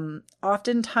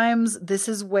 Oftentimes this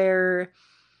is where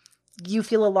you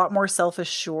feel a lot more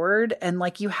self-assured and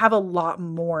like you have a lot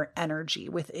more energy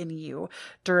within you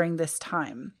during this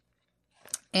time.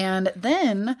 And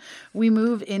then we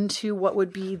move into what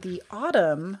would be the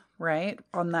autumn, right?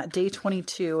 On that day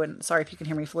 22. And sorry if you can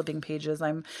hear me flipping pages.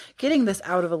 I'm getting this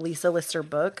out of a Lisa Lister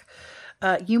book.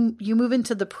 You move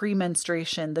into the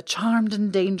pre-menstruation, the charmed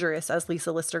and dangerous, as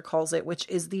Lisa Lister calls it, which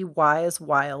is the wise,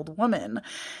 wild woman.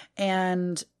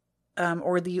 And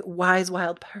or the wise,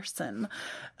 wild person.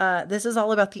 This is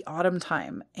all about the autumn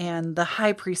time and the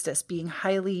high priestess being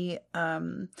highly,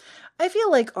 I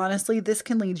feel like, honestly, this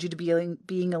can lead you to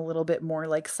being a little bit more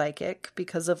like psychic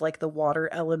because of like the water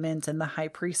element and the high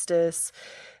priestess.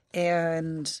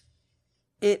 And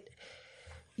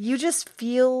you just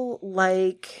feel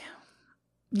like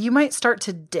you might start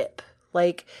to dip.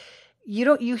 Like,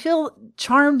 you feel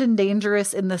charmed and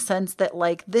dangerous in the sense that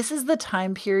like, this is the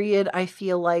time period I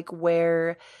feel like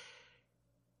where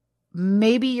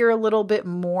maybe you're a little bit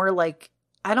more like,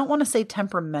 I don't want to say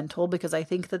temperamental because I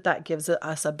think that gives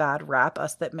us a bad rap,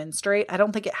 us that menstruate. I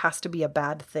don't think it has to be a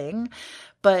bad thing,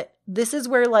 but this is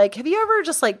where like, have you ever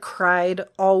just like cried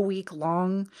all week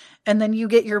long and then you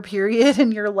get your period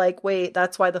and you're like, wait,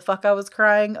 that's why the fuck I was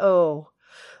crying? Oh,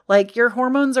 like your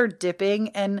hormones are dipping.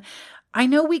 And I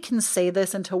know we can say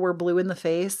this until we're blue in the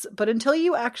face, but until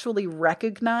you actually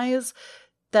recognize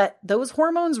that those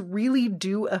hormones really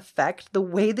do affect the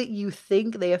way that you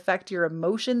think, they affect your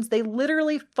emotions, they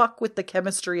literally fuck with the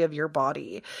chemistry of your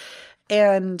body.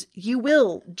 And you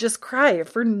will just cry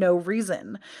for no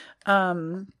reason.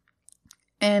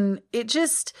 And it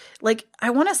just, like,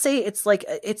 I want to say it's like,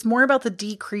 it's more about the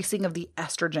decreasing of the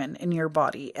estrogen in your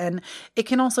body. And it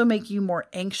can also make you more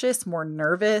anxious, more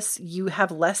nervous. You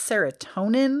have less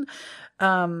serotonin.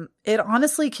 It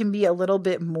honestly can be a little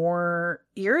bit more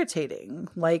irritating.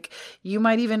 Like, you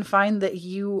might even find that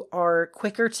you are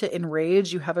quicker to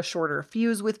enrage. You have a shorter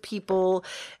fuse with people.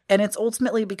 And it's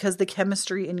ultimately because the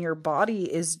chemistry in your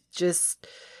body is just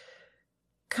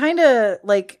kind of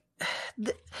like,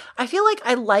 I feel like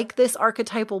I like this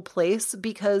archetypal place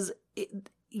because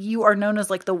you are known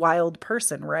as like the wild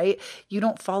person, right? You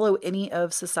don't follow any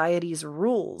of society's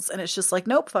rules. And it's just like,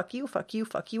 nope, fuck you, fuck you,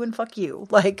 fuck you, and fuck you.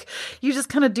 Like, you just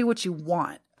kind of do what you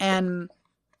want. And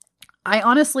I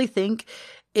honestly think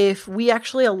if we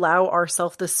actually allow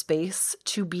ourselves the space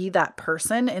to be that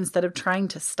person instead of trying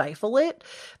to stifle it,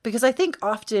 because I think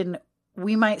often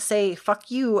we might say,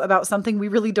 fuck you about something we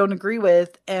really don't agree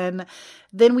with. And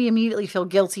then we immediately feel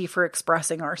guilty for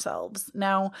expressing ourselves.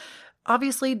 Now,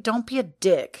 obviously, don't be a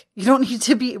dick. You don't need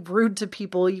to be rude to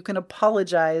people. You can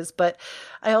apologize. But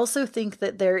I also think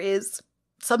that there is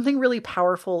something really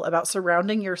powerful about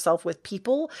surrounding yourself with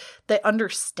people that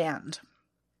understand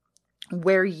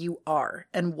where you are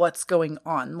and what's going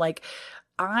on. Like,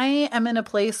 I am in a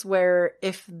place where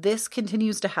if this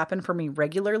continues to happen for me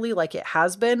regularly, like it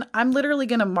has been, I'm literally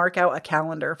going to mark out a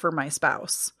calendar for my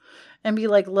spouse and be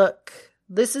like, look,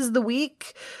 this is the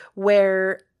week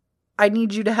where I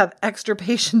need you to have extra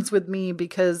patience with me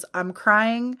because I'm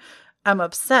crying, I'm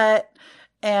upset,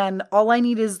 And all I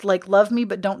need is like love me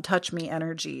but don't touch me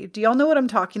energy. Do y'all know what I'm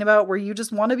talking about? Where you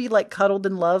just want to be like cuddled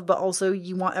and loved, but also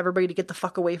you want everybody to get the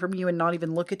fuck away from you and not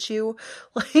even look at you.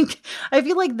 Like, I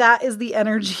feel like that is the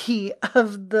energy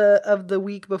of the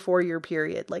week before your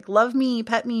period. Like, love me,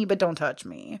 pet me, but don't touch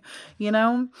me. You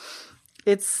know?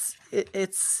 It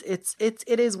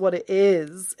is what it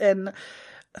is. And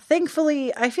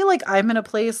thankfully, I feel like I'm in a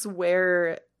place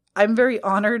where I'm very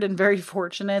honored and very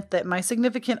fortunate that my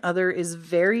significant other is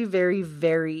very, very,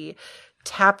 very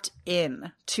tapped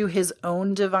in to his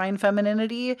own divine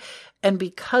femininity. And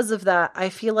because of that, I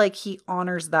feel like he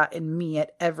honors that in me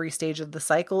at every stage of the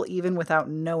cycle, even without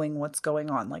knowing what's going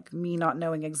on, like me not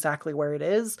knowing exactly where it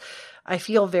is. I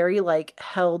feel very like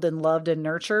held and loved and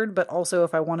nurtured, but also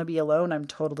if I want to be alone, I'm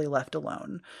totally left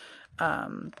alone.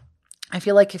 I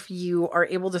feel like if you are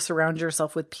able to surround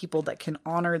yourself with people that can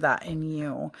honor that in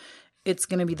you, it's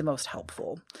going to be the most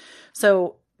helpful.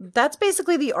 So that's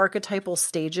basically the archetypal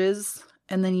stages.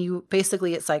 And then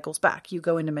it cycles back. You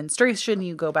go into menstruation,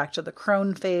 you go back to the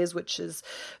crone phase, which is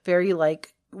very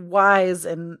like wise.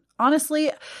 And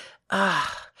honestly,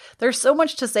 there's so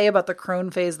much to say about the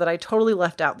crone phase that I totally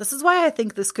left out. This is why I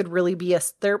think this could really be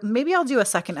maybe I'll do a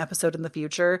second episode in the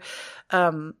future.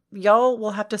 Y'all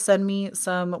will have to send me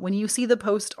some, when you see the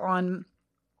post on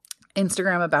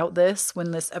Instagram about this,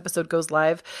 when this episode goes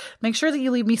live, make sure that you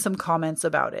leave me some comments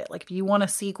about it. Like if you want a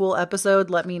sequel episode,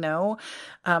 let me know.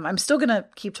 I'm still going to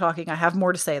keep talking. I have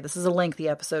more to say. This is a lengthy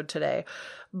episode today,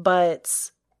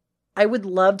 but I would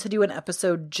love to do an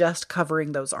episode just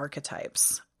covering those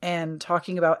archetypes and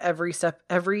talking about every step,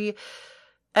 every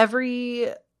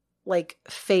like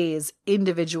phase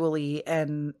individually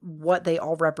and what they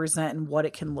all represent and what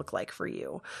it can look like for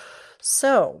you.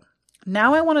 So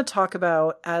now I want to talk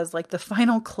about, as like the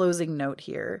final closing note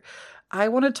here, I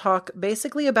want to talk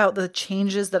basically about the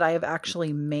changes that I have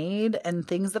actually made and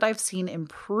things that I've seen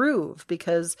improve,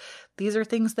 because these are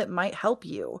things that might help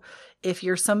you. If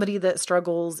you're somebody that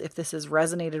struggles, if this has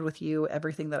resonated with you,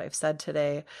 everything that I've said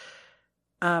today,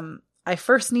 I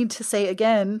first need to say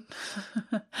again,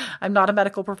 I'm not a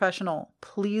medical professional.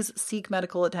 Please seek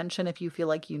medical attention if you feel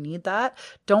like you need that.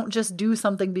 Don't just do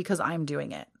something because I'm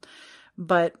doing it.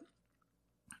 But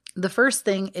the first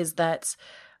thing is that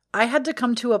I had to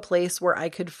come to a place where I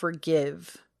could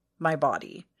forgive my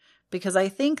body, because I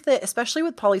think that especially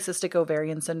with polycystic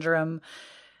ovarian syndrome,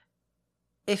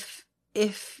 if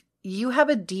you have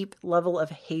a deep level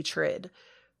of hatred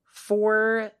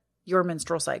for your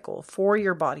menstrual cycle, for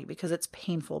your body, because it's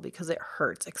painful, because it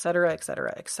hurts, et cetera, et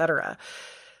cetera, et cetera.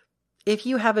 If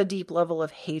you have a deep level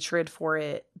of hatred for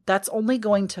it, that's only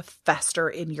going to fester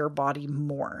in your body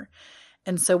more.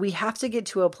 And so we have to get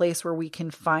to a place where we can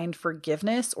find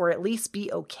forgiveness, or at least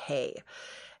be okay.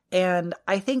 And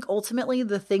I think ultimately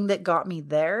the thing that got me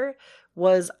there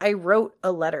was I wrote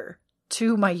a letter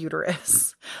to my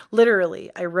uterus.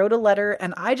 Literally, I wrote a letter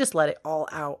and I just let it all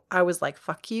out. I was like,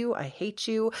 fuck you. I hate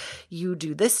you. You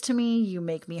do this to me. You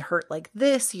make me hurt like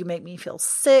this. You make me feel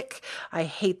sick. I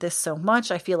hate this so much.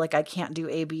 I feel like I can't do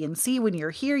A, B, and C when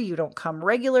you're here. You don't come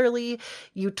regularly.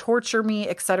 You torture me,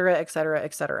 et cetera, et cetera,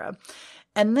 et cetera.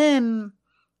 And then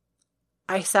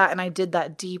I sat and I did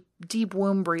that deep, deep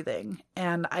womb breathing,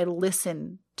 and I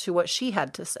listened to what she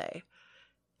had to say.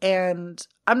 And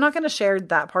I'm not going to share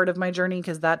that part of my journey,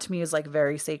 because that to me is like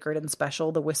very sacred and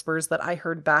special, the whispers that I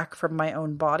heard back from my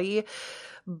own body.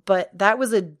 But that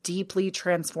was a deeply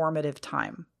transformative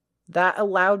time. That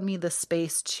allowed me the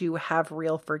space to have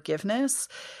real forgiveness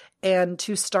and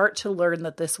to start to learn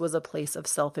that this was a place of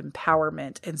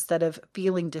self-empowerment instead of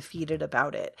feeling defeated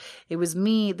about it. It was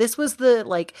me. This was the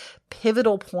like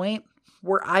pivotal point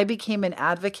where I became an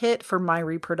advocate for my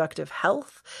reproductive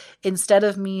health instead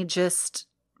of me just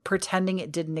pretending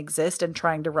it didn't exist and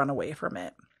trying to run away from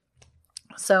it.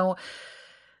 So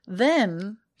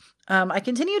then I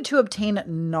continued to obtain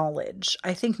knowledge.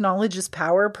 I think knowledge is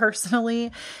power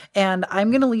personally, and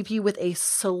I'm going to leave you with a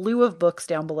slew of books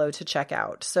down below to check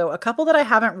out. So a couple that I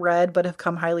haven't read but have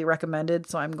come highly recommended,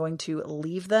 so I'm going to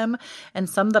leave them, and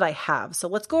some that I have. So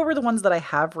let's go over the ones that I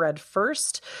have read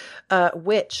first.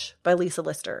 Witch by Lisa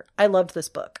Lister. I loved this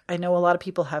book. I know a lot of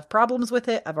people have problems with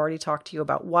it. I've already talked to you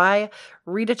about why.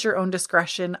 Read at your own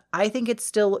discretion. I think it's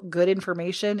still good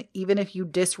information, even if you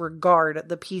disregard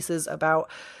the pieces about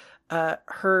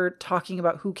her talking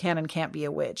about who can and can't be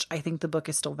a witch. I think the book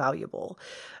is still valuable.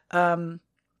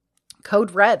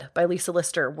 Code Red by Lisa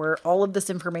Lister, where all of this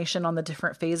information on the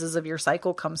different phases of your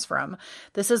cycle comes from.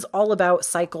 This is all about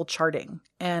cycle charting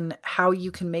and how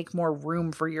you can make more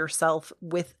room for yourself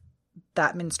with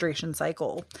that menstruation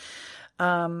cycle.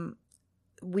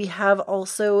 We have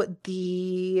also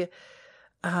the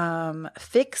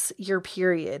Fix Your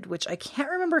Period, which I can't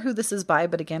remember who this is by,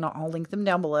 but again, I'll link them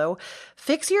down below.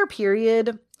 Fix Your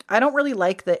Period. I don't really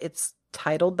like that it's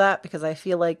titled that, because I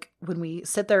feel like when we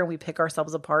sit there and we pick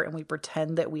ourselves apart and we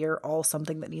pretend that we are all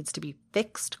something that needs to be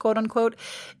fixed, quote unquote,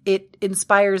 it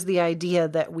inspires the idea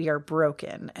that we are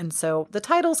broken. And so the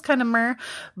title's kind of meh,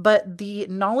 but the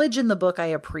knowledge in the book I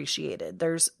appreciated.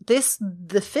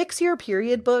 The Fix Your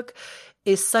Period book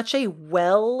is such a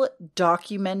well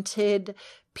documented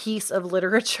piece of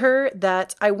literature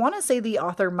that I want to say the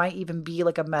author might even be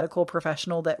like a medical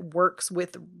professional that works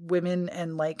with women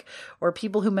and or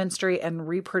people who menstruate and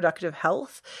reproductive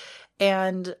health.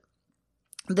 And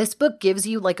this book gives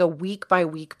you like a week by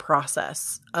week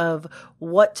process of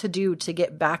what to do to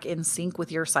get back in sync with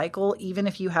your cycle, even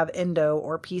if you have endo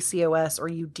or PCOS or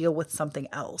you deal with something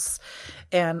else.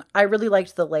 And I really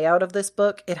liked the layout of this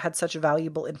book. It had such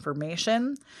valuable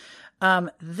information.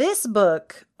 This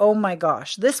book, oh my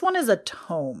gosh, this one is a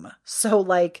tome. So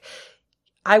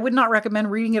I would not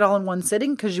recommend reading it all in one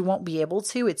sitting because you won't be able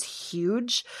to. It's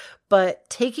huge. But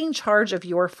Taking Charge of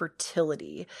Your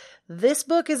Fertility. This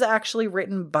book is actually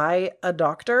written by a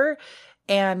doctor,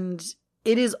 and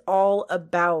it is all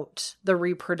about the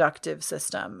reproductive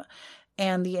system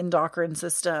and the endocrine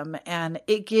system. And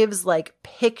it gives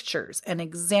pictures and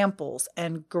examples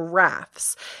and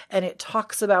graphs. And it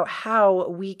talks about how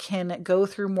we can go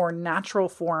through more natural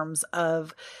forms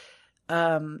of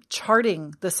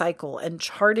charting the cycle and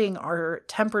charting our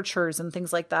temperatures and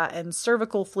things like that, and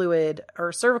cervical fluid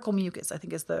or cervical mucus, I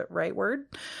think is the right word.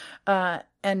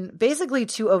 And basically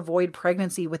to avoid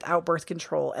pregnancy without birth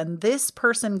control. And this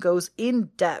person goes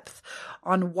in depth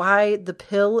on why the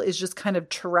pill is just kind of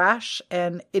trash,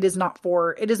 and it is not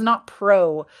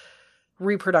pro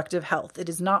reproductive health. It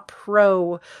is not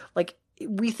pro,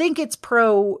 we think it's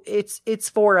pro, it's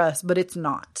for us, but it's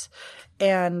not.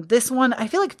 And this one, I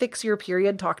feel like Fix Your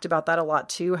Period talked about that a lot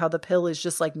too, how the pill is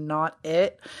just not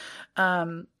it.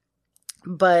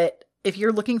 But if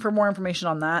you're looking for more information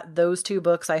on that, those two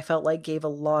books I felt like gave a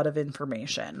lot of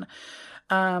information.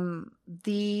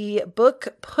 The book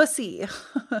Pussy.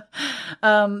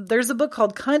 There's a book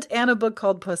called Cunt and a book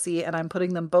called Pussy, and I'm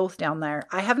putting them both down there.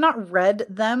 I have not read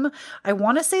them. I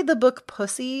want to say the book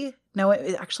Pussy. No,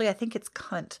 actually, I think it's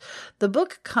Cunt. The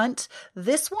book Cunt,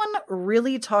 this one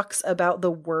really talks about the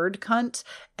word cunt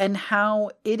and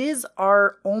how it is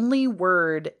our only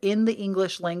word in the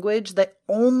English language that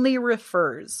only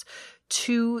refers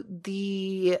to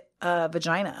the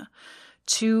vagina,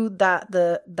 to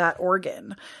that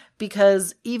organ.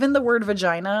 Because even the word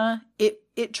vagina,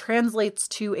 it translates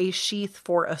to a sheath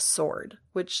for a sword,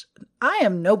 which I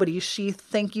am nobody's sheath.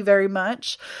 Thank you very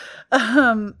much.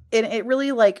 And it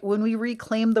really when we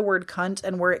reclaim the word cunt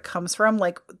and where it comes from,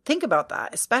 think about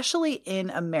that, especially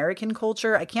in American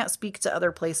culture. I can't speak to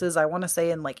other places. I want to say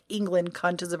in England,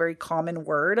 cunt is a very common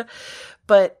word,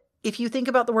 but if you think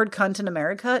about the word cunt in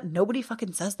America, nobody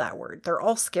fucking says that word. They're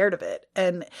all scared of it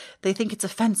and they think it's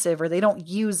offensive, or they don't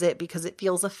use it because it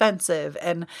feels offensive.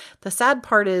 And the sad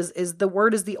part is the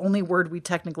word is the only word we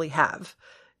technically have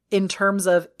in terms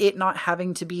of it not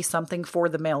having to be something for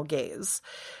the male gaze.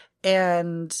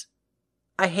 And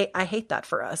I hate that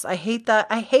for us. I hate that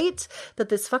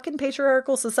this fucking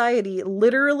patriarchal society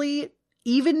literally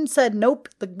even said, nope,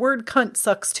 the word cunt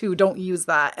sucks too, don't use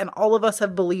that. And all of us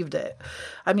have believed it.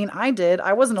 I mean, I did.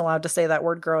 I wasn't allowed to say that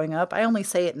word growing up. I only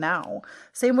say it now.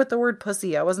 Same with the word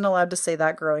pussy. I wasn't allowed to say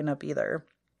that growing up either.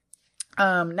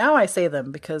 Now I say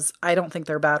them because I don't think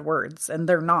they're bad words, and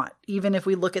they're not. Even if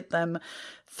we look at them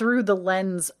through the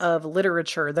lens of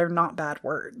literature, they're not bad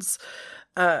words.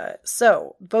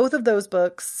 So both of those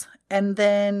books. And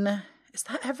then, is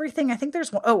that everything? I think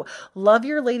there's one. Oh, Love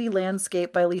Your Lady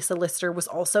Landscape by Lisa Lister was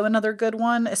also another good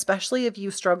one, especially if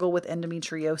you struggle with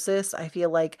endometriosis. I feel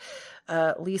like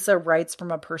Lisa writes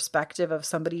from a perspective of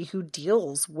somebody who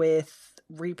deals with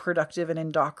reproductive and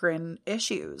endocrine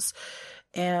issues.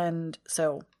 And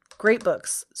so great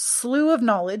books, slew of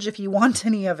knowledge if you want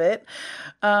any of it.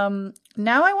 Now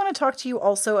I want to talk to you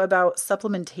also about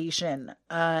supplementation.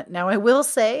 Now I will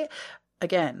say,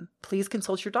 again, please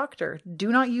consult your doctor. Do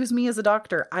not use me as a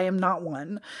doctor. I am not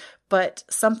one. But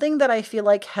something that I feel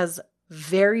like has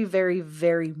very, very,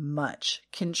 very much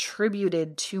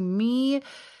contributed to me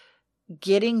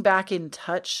getting back in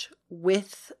touch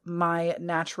with my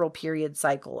natural period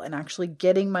cycle and actually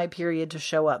getting my period to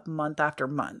show up month after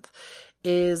month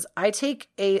is I take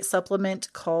a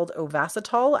supplement called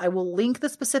Ovasitol. I will link the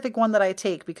specific one that I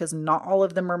take because not all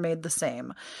of them are made the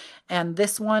same. And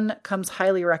this one comes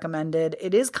highly recommended.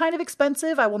 It is kind of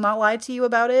expensive. I will not lie to you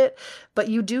about it, but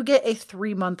you do get a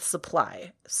 3-month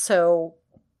supply. So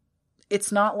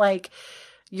it's not like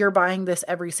you're buying this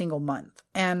every single month.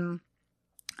 And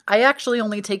I actually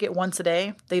only take it once a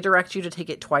day. They direct you to take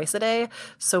it twice a day.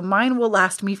 So mine will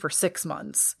last me for 6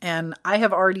 months. And I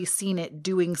have already seen it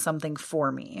doing something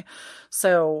for me.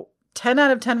 So 10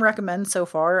 out of 10 recommend so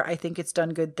far. I think it's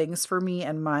done good things for me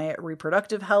and my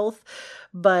reproductive health.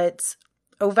 But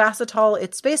Ovasitol,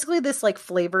 it's basically this like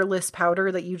flavorless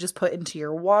powder that you just put into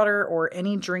your water or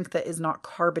any drink that is not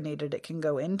carbonated it can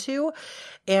go into.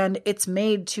 And it's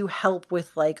made to help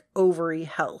with like ovary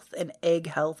health and egg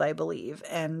health, I believe.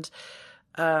 And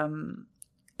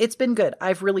it's been good.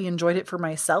 I've really enjoyed it for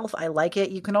myself. I like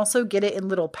it. You can also get it in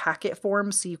little packet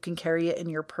form so you can carry it in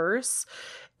your purse.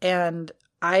 And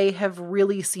I have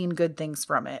really seen good things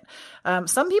from it.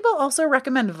 Some people also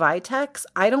recommend Vitex.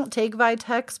 I don't take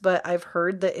Vitex, but I've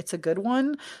heard that it's a good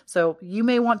one. So you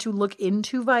may want to look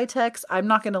into Vitex. I'm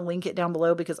not going to link it down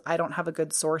below because I don't have a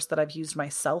good source that I've used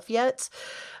myself yet.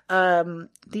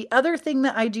 The other thing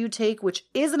that I do take, which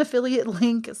is an affiliate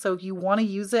link, so if you want to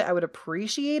use it, I would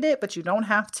appreciate it, but you don't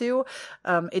have to.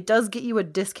 It does get you a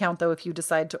discount though if you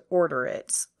decide to order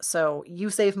it. So you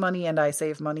save money and I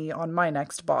save money on my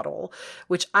next bottle,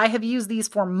 which I have used these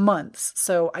for months.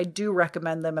 So I do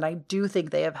recommend them and I do think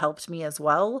they have helped me as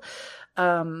well.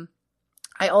 I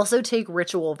also take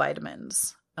Ritual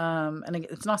vitamins. And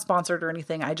it's not sponsored or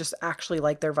anything. I just actually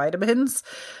like their vitamins.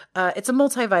 It's a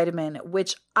multivitamin,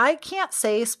 which I can't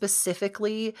say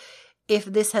specifically if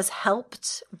this has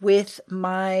helped with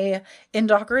my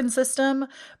endocrine system,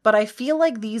 but I feel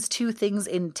like these two things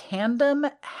in tandem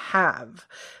have,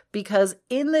 because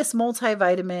in this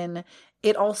multivitamin,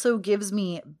 it also gives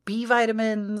me B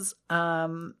vitamins.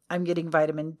 I'm getting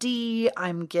vitamin D.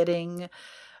 I'm getting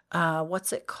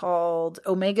what's it called?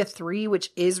 Omega-3, which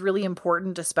is really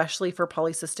important, especially for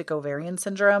polycystic ovarian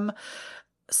syndrome.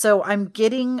 So I'm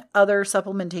getting other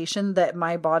supplementation that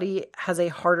my body has a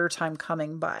harder time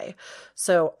coming by.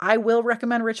 So I will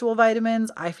recommend Ritual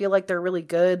vitamins. I feel like they're really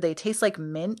good. They taste like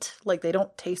mint, like they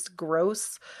don't taste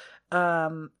gross.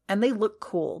 And they look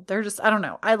cool. They're just, I don't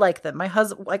know. I like them. My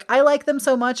husband, like, I like them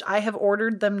so much. I have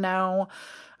ordered them now.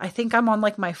 I think I'm on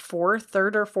like my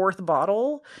third or fourth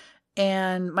bottle.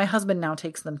 And my husband now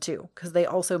takes them too, because they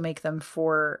also make them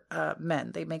for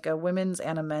men. They make a women's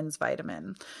and a men's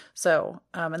vitamin. So,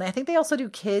 and I think they also do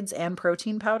kids and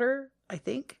protein powder, I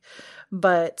think.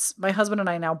 But my husband and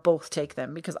I now both take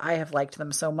them because I have liked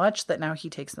them so much that now he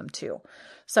takes them too.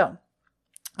 So,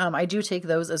 I do take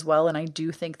those as well. And I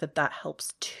do think that that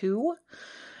helps too.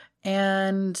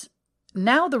 And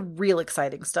now the real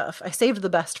exciting stuff. I saved the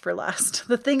best for last.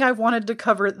 The thing I wanted to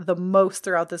cover the most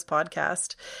throughout this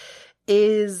podcast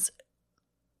is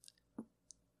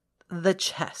the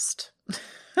chest.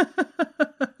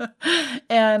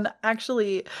 And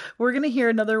actually, we're going to hear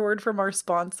another word from our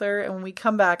sponsor. And when we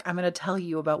come back, I'm going to tell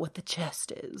you about what the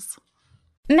chest is.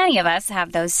 Many of us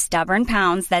have those stubborn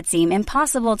pounds that seem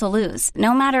impossible to lose,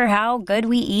 no matter how good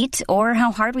we eat or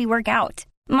how hard we work out.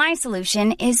 My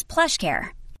solution is PlushCare.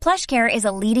 PlushCare is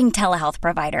a leading telehealth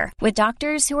provider with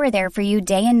doctors who are there for you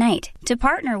day and night to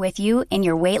partner with you in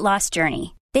your weight loss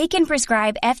journey. They can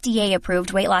prescribe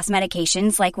FDA-approved weight loss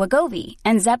medications like Wegovy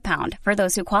and Zepbound for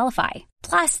those who qualify.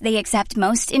 Plus, they accept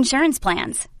most insurance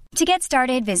plans. To get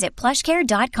started, visit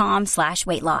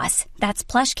plushcare.com/weightloss. That's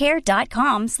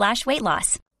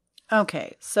plushcare.com/weightloss.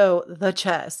 Okay, so the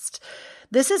chest.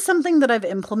 This is something that I've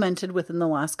implemented within the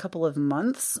last couple of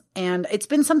months, and it's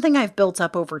been something I've built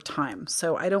up over time.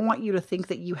 So I don't want you to think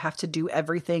that you have to do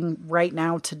everything right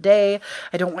now today.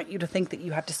 I don't want you to think that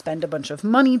you have to spend a bunch of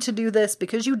money to do this,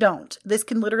 because you don't. This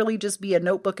can literally just be a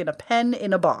notebook and a pen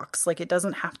in a box. Like, it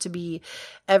doesn't have to be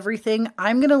everything.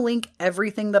 I'm going to link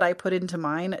everything that I put into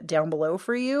mine down below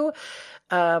for you.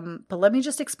 But let me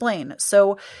just explain.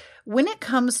 So when it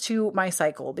comes to my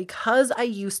cycle, because I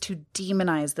used to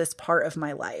demonize this part of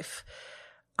my life,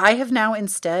 I have now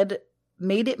instead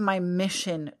made it my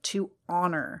mission to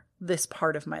honor this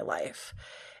part of my life.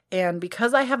 And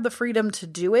because I have the freedom to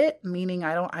do it, meaning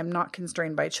I'm not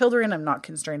constrained by children, I'm not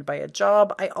constrained by a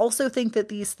job, I also think that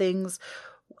these things,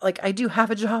 like, I do have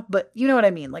a job, but you know what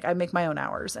I mean? Like, I make my own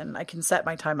hours and I can set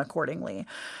my time accordingly.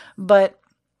 But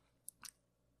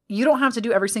you don't have to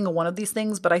do every single one of these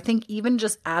things, but I think even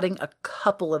just adding a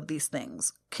couple of these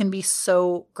things can be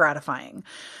so gratifying.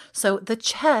 So the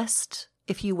chest,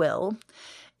 if you will,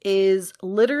 is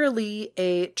literally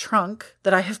a trunk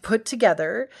that I have put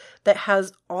together that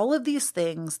has all of these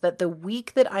things that the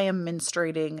week that I am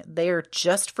menstruating, they are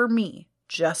just for me,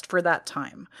 just for that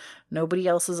time. Nobody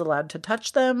else is allowed to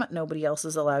touch them. Nobody else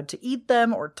is allowed to eat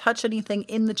them or touch anything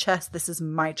in the chest. This is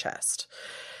my chest.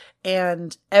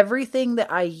 And everything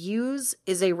that I use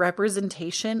is a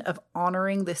representation of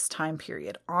honoring this time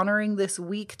period, honoring this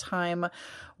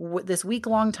this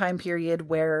week-long time period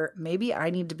where maybe I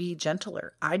need to be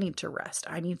gentler. I need to rest.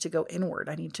 I need to go inward.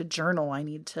 I need to journal. I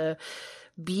need to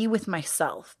be with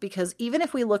myself. Because even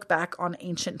if we look back on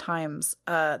ancient times,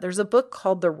 there's a book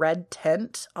called The Red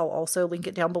Tent. I'll also link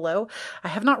it down below. I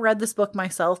have not read this book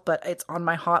myself, but it's on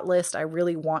my hot list. I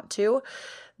really want to.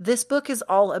 This book is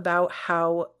all about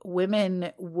how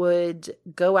women would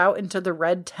go out into the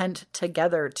red tent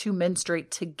together to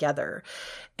menstruate together.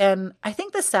 And I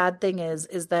think the sad thing is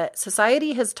that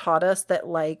society has taught us that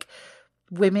like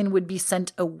women would be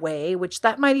sent away, which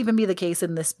that might even be the case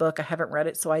in this book. I haven't read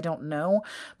it, so I don't know.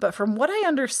 But from what I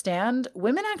understand,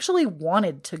 women actually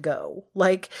wanted to go.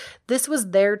 Like, this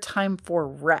was their time for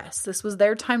rest. This was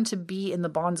their time to be in the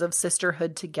bonds of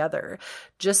sisterhood together.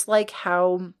 Just like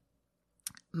how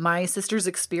my sister's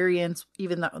experience,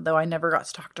 even though I never got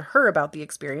to talk to her about the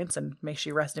experience, and may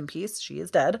she rest in peace, she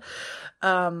is dead.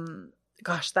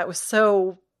 Gosh, that was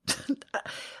so...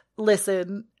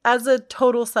 Listen, as a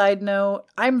total side note,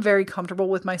 I'm very comfortable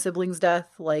with my sibling's death.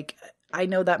 Like, I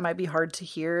know that might be hard to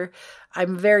hear.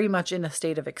 I'm very much in a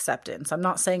state of acceptance. I'm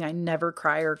not saying I never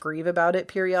cry or grieve about it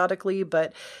periodically,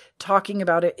 but talking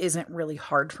about it isn't really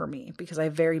hard for me because I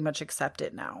very much accept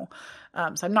it now.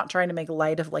 So I'm not trying to make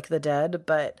light of like the dead,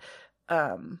 but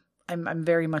I'm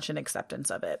very much in acceptance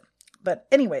of it. But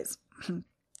anyways,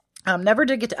 never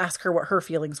did get to ask her what her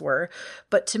feelings were.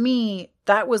 But to me,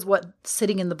 that was what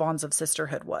sitting in the bonds of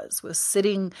sisterhood was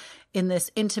sitting in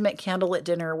this intimate candlelit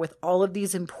dinner with all of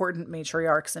these important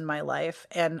matriarchs in my life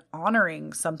and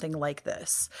honoring something like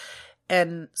this.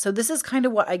 And so this is kind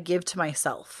of what I give to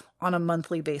myself on a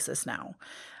monthly basis now.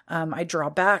 I draw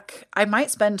back. I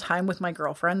might spend time with my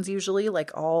girlfriends usually,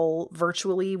 like all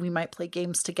virtually. We might play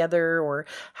games together or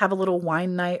have a little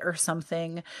wine night or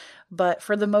something. But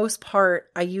for the most part,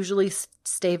 I usually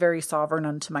stay very sovereign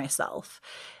unto myself.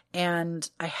 And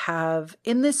I have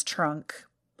in this trunk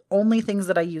only things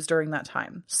that I use during that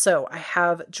time. So I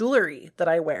have jewelry that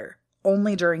I wear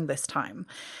only during this time.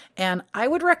 And I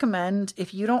would recommend,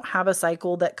 if you don't have a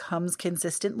cycle that comes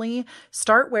consistently,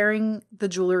 start wearing the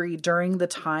jewelry during the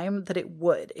time that it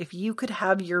would. If you could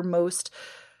have your most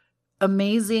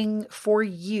amazing for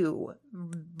you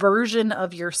version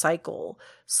of your cycle,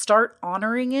 start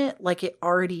honoring it like it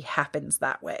already happens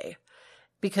that way.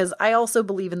 Because I also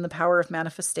believe in the power of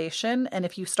manifestation. And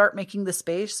if you start making the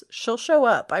space, she'll show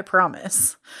up. I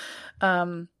promise.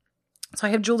 So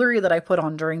I have jewelry that I put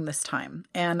on during this time,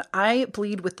 and I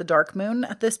bleed with the dark moon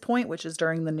at this point, which is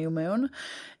during the new moon.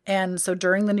 And so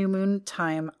during the new moon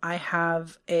time, I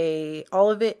have all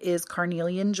of it is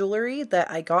carnelian jewelry that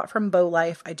I got from Bow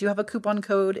Life. I do have a coupon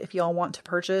code if y'all want to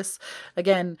purchase.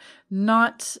 Again,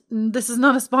 this is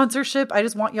not a sponsorship. I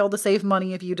just want y'all to save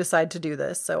money if you decide to do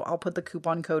this. So I'll put the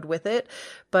coupon code with it.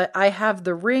 But I have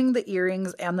the ring, the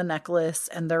earrings, and the necklace,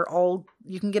 and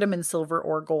you can get them in silver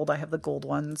or gold. I have the gold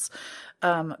ones,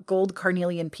 gold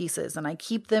carnelian pieces, and I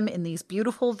keep them in these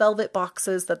beautiful velvet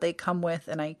boxes that they come with,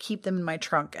 and I keep them in my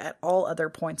trunk at all other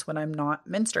points when I'm not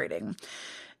menstruating.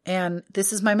 And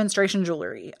this is my menstruation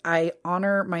jewelry. I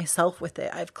honor myself with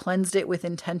it. I've cleansed it with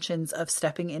intentions of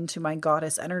stepping into my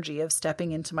goddess energy, of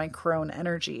stepping into my crone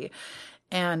energy.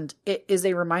 And it is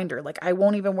a reminder, like I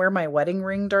won't even wear my wedding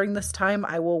ring during this time.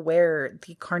 I will wear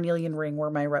the carnelian ring where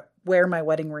my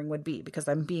wedding ring would be, because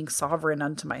I'm being sovereign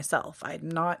unto myself. I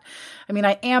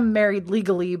am married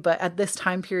legally, but at this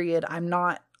time period, I'm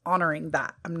not honoring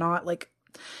that. I'm not like,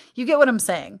 you get what I'm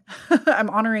saying. I'm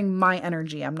honoring my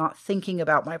energy. I'm not thinking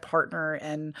about my partner,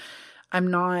 and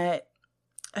I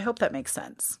hope that makes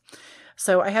sense.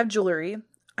 So I have jewelry.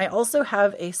 I also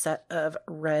have a set of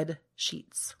red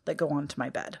sheets that go onto my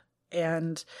bed.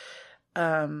 And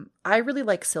I really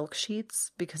like silk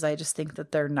sheets because I just think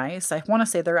that they're nice. I want to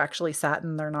say they're actually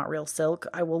satin. They're not real silk.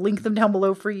 I will link them down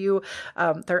below for you.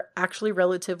 They're actually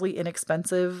relatively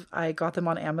inexpensive. I got them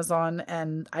on Amazon,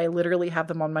 and I literally have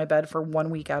them on my bed for 1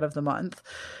 week out of the month.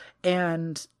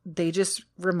 And they just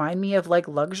remind me of like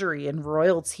luxury and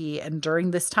royalty. And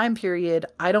during this time period,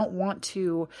 I don't want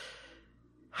to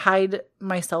hide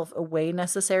myself away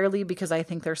necessarily because I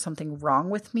think there's something wrong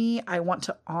with me. I want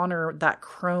to honor that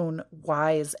crone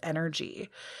wise energy.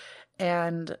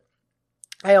 And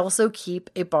I also keep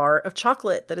a bar of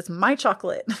chocolate that is my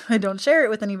chocolate. I don't share it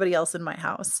with anybody else in my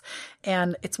house.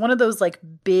 And it's one of those like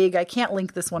big, I can't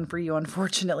link this one for you,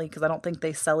 unfortunately, because I don't think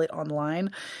they sell it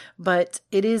online, but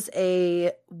it is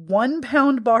a 1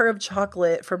 pound bar of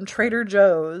chocolate from Trader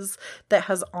Joe's that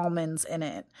has almonds in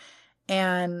it.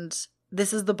 And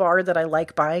this is the bar that I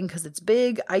like buying because it's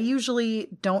big. I usually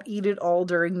don't eat it all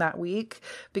during that week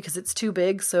because it's too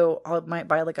big. So I might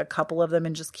buy like a couple of them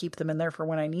and just keep them in there for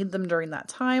when I need them during that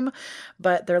time.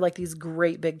 But they're like these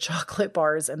great big chocolate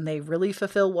bars and they really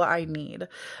fulfill what I need.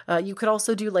 You could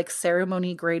also do like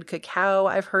ceremony grade cacao,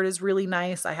 I've heard is really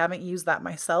nice. I haven't used that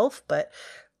myself, but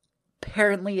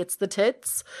apparently it's the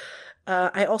tits.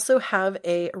 I also have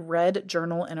a red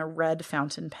journal and a red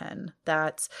fountain pen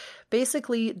that's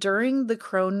basically during the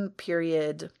crone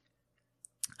period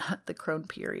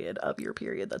of your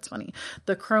period. That's funny.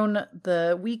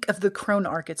 The week of the crone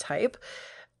archetype,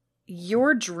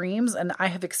 your dreams, and I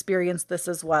have experienced this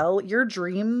as well, your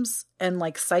dreams and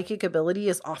like psychic ability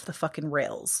is off the fucking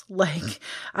rails. Like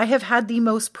I have had the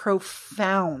most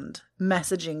profound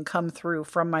messaging come through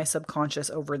from my subconscious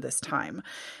over this time.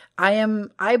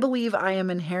 I believe I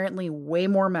am inherently way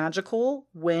more magical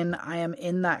when I am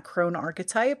in that crone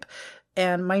archetype,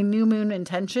 and my new moon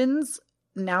intentions,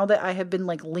 now that I have been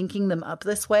like linking them up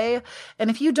this way.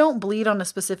 And if you don't bleed on a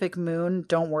specific moon,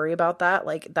 don't worry about that.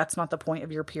 Like that's not the point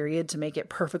of your period, to make it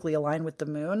perfectly align with the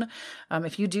moon.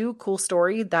 If you do, cool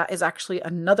story. That is actually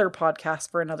another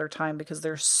podcast for another time because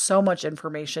there's so much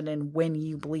information in when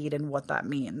you bleed and what that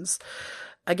means.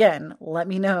 Again, let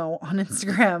me know on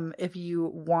Instagram if you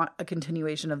want a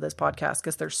continuation of this podcast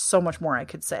because there's so much more I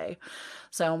could say.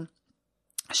 So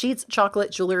sheets, chocolate,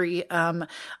 jewelry.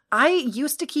 I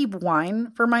used to keep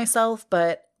wine for myself,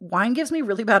 but wine gives me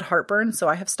really bad heartburn, so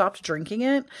I have stopped drinking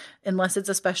it unless it's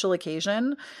a special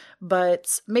occasion.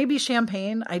 But maybe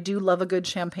champagne. I do love a good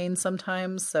champagne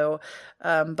sometimes. So,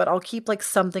 but I'll keep like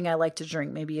something I like to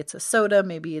drink. Maybe it's a soda,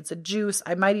 maybe it's a juice.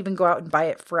 I might even go out and buy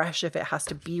it fresh if it has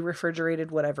to be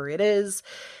refrigerated, whatever it is.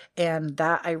 And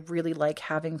that I really like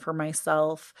having for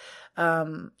myself.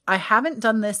 I haven't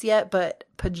done this yet, but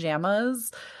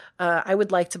pajamas. I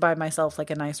would like to buy myself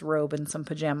like a nice robe and some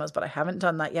pajamas, but I haven't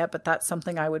done that yet, but that's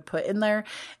something I would put in there.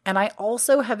 And I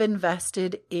also have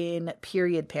invested in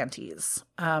period panties.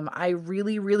 I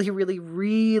really, really, really,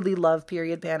 really love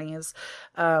period panties.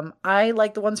 I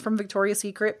like the ones from Victoria's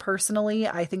Secret personally.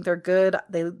 I think they're good.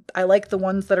 I like the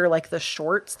ones that are like the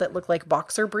shorts that look like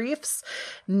boxer briefs.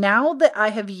 Now that I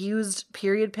have used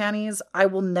period panties, I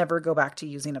will never go back to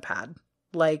using a pad.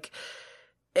 Like,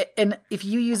 and if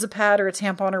you use a pad or a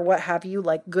tampon or what have you,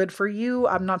 like good for you.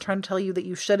 I'm not trying to tell you that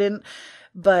you shouldn't,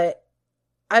 but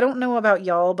I don't know about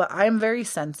y'all, but I'm very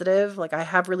sensitive. Like I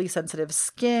have really sensitive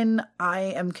skin. I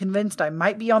am convinced I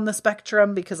might be on the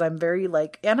spectrum because I'm very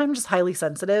and I'm just highly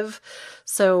sensitive.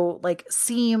 So like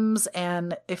seams,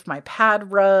 and if my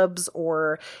pad rubs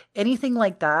or anything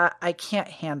like that, I can't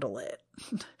handle it.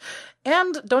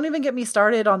 And don't even get me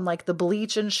started on like the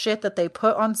bleach and shit that they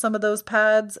put on some of those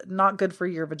pads. Not good for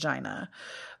your vagina.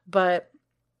 But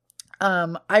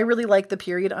I really like the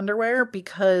period underwear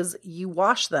because you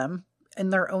wash them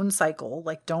in their own cycle.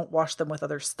 Like don't wash them with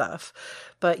other stuff.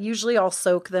 But usually I'll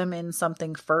soak them in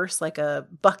something first, like a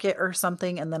bucket or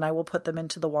something, and then I will put them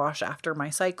into the wash after my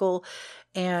cycle.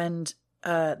 And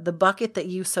the bucket that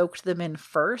you soaked them in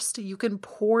first, you can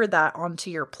pour that onto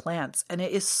your plants. And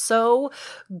it is so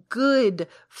good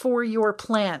for your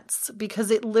plants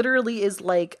because it literally is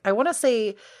like, I want to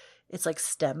say it's like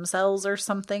stem cells or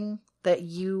something that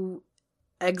you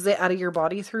exit out of your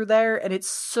body through there, and it's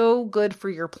so good for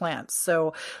your plants.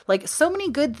 So like so many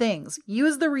good things.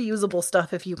 Use the reusable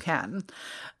stuff if you can.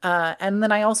 And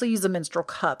then I also use a menstrual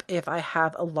cup if I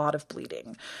have a lot of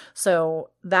bleeding. So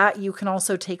that you can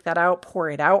also take that out, pour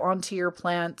it out onto your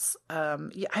plants.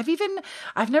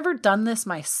 I've never done this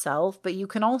myself, but you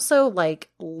can also like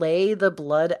lay the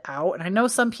blood out. And I know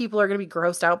some people are going to be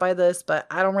grossed out by this, but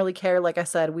I don't really care. Like I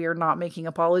said, we are not making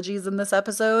apologies in this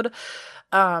episode.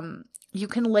 You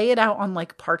can lay it out on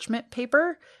like parchment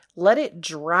paper, let it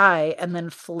dry, and then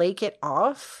flake it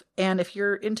off. And if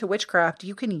you're into witchcraft,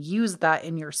 you can use that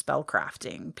in your spell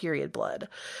crafting, period blood.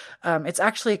 It's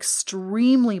actually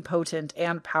extremely potent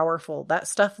and powerful. That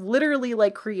stuff literally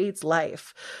like creates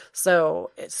life.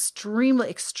 So extremely,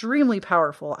 extremely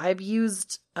powerful. I've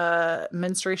used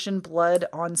menstruation blood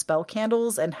on spell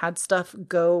candles and had stuff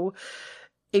go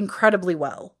incredibly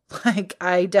well. Like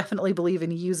I definitely believe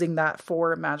in using that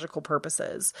for magical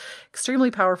purposes. Extremely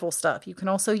powerful stuff. You can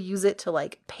also use it to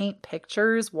like paint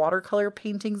pictures, watercolor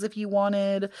paintings if you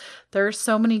wanted. There are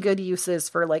so many good uses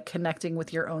for like connecting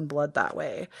with your own blood that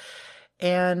way.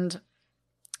 And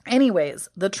Anyways,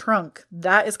 the trunk,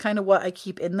 that is kind of what I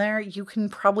keep in there. You can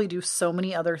probably do so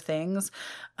many other things.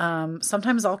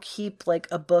 Sometimes I'll keep like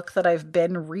a book that I've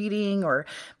been reading, or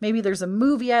maybe there's a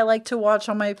movie I like to watch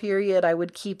on my period. I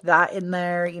would keep that in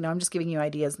there. I'm just giving you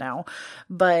ideas now,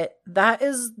 but that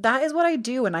is what I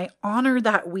do. And I honor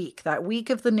that week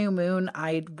of the new moon.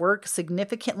 I work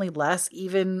significantly less,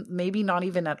 even maybe not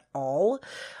even at all.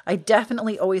 I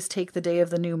definitely always take the day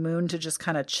of the new moon to just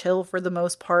kind of chill for the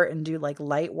most part and do like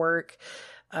light work.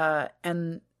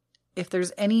 And if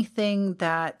there's anything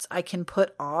that I can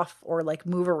put off or like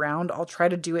move around, I'll try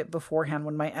to do it beforehand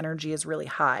when my energy is really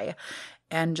high,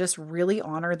 and just really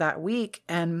honor that week.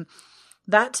 And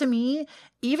that, to me,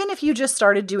 even if you just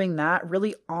started doing that,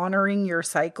 really honoring your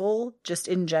cycle just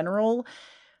in general,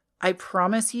 I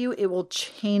promise you it will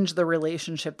change the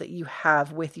relationship that you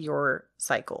have with your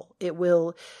cycle. It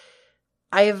will.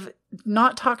 I've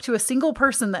not talked to a single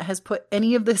person that has put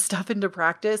any of this stuff into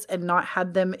practice and not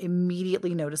had them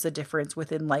immediately notice a difference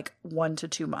within like 1 to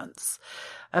 2 months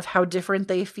of how different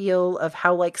they feel, of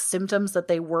how like symptoms that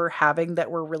they were having that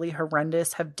were really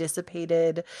horrendous have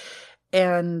dissipated.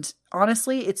 And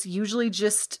honestly, it's usually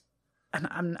just, and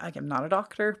I'm not a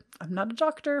doctor. I'm not a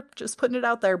doctor, just putting it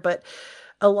out there. But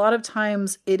a lot of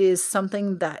times it is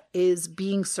something that is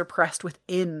being suppressed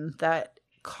within that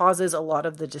causes a lot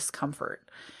of the discomfort.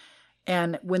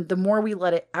 And when the more we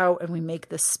let it out and we make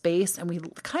this space, and we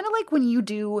kind of like when you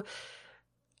do,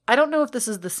 I don't know if this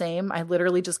is the same. I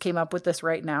literally just came up with this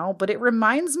right now, but it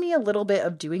reminds me a little bit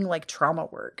of doing like trauma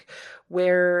work,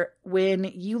 where when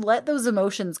you let those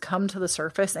emotions come to the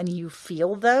surface and you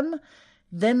feel them,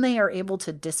 then they are able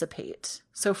to dissipate.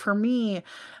 So for me,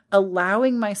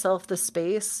 allowing myself the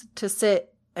space to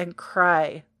sit and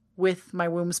cry with my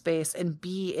womb space and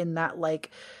be in that like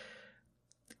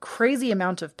crazy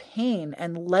amount of pain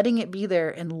and letting it be there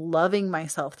and loving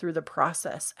myself through the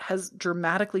process has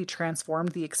dramatically transformed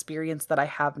the experience that I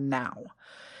have now.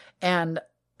 And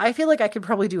I feel like I could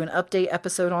probably do an update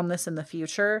episode on this in the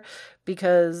future,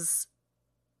 because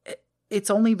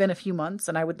it's only been a few months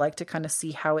and I would like to kind of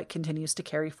see how it continues to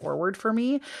carry forward for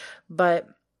me. But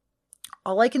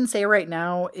all I can say right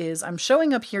now is I'm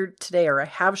showing up here today, or I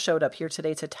have showed up here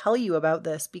today to tell you about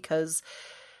this, because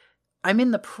I'm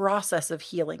in the process of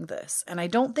healing this. And I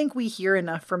don't think we hear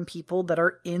enough from people that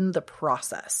are in the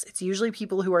process. It's usually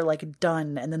people who are like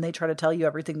done, and then they try to tell you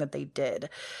everything that they did.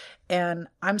 And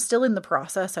I'm still in the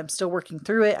process. I'm still working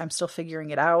through it. I'm still figuring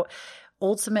it out.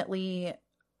 Ultimately,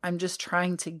 I'm just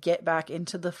trying to get back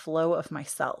into the flow of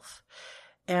myself.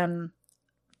 And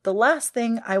the last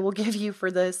thing I will give you for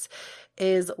this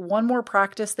is one more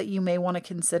practice that you may want to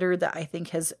consider that I think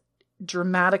has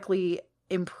dramatically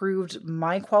improved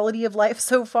my quality of life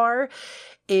so far.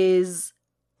 Is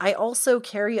I also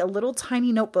carry a little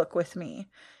tiny notebook with me.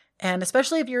 And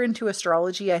especially if you're into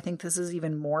astrology, I think this is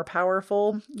even more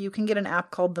powerful. You can get an app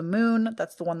called The Moon.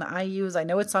 That's the one that I use. I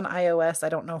know it's on iOS. I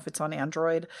don't know if it's on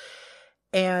Android.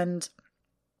 And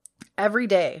every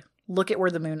day, look at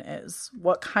where the moon is.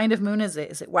 What kind of moon is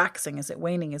it? Is it waxing? Is it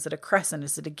waning? Is it a crescent?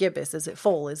 Is it a gibbous? Is it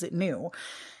full? Is it new?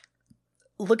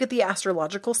 Look at the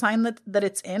astrological sign that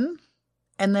it's in.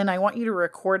 And then I want you to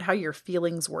record how your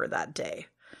feelings were that day.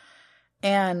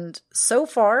 And so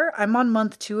far, I'm on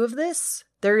month 2 of this.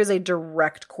 There is a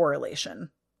direct correlation.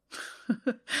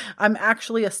 I'm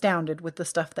actually astounded with the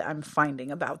stuff that I'm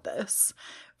finding about this.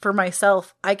 For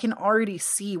myself, I can already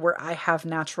see where I have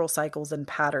natural cycles and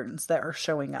patterns that are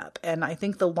showing up. And I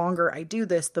think the longer I do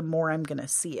this, the more I'm going to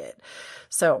see it.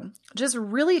 So just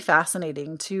really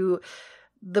fascinating, to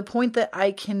the point that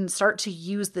I can start to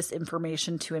use this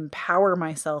information to empower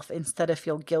myself instead of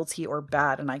feel guilty or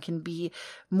bad. And I can be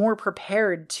more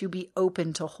prepared to be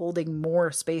open to holding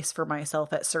more space for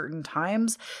myself at certain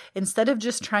times, instead of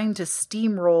just trying to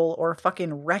steamroll or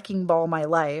fucking wrecking ball my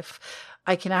life.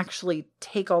 I can actually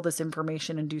take all this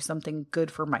information and do something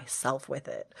good for myself with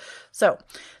it. So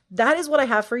that is what I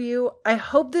have for you. I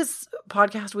hope this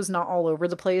podcast was not all over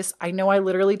the place. I know I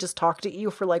literally just talked at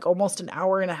you for like almost an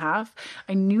hour and a half.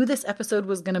 I knew this episode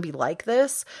was going to be like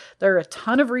this. There are a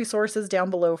ton of resources down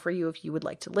below for you if you would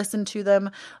like to listen to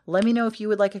them. Let me know if you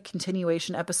would like a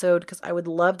continuation episode, because I would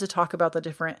love to talk about the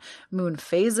different moon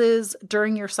phases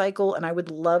during your cycle, and I would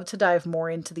love to dive more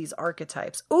into these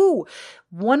archetypes. Ooh,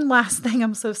 one last thing.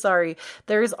 I'm so sorry.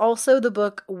 There is also the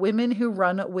book Women Who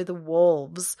Run with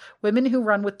Wolves. Women Who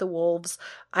Run with the Wolves.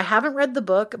 I haven't read the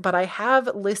book, but I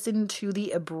have listened to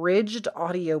the abridged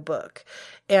audiobook.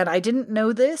 And I didn't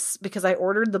know this because I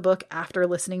ordered the book after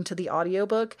listening to the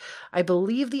audiobook. I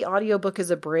believe the audiobook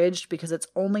is abridged because it's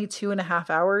only 2.5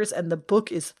 hours and the book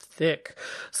is thick.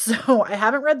 So I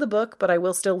haven't read the book, but I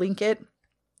will still link it.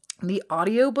 The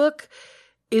audiobook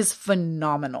is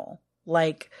phenomenal.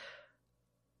 Like,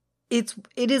 it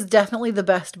is definitely the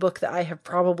best book that I have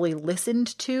probably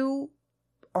listened to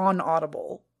on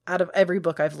Audible out of every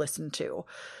book I've listened to.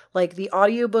 Like, the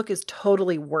audiobook is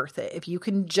totally worth it. If you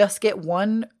can just get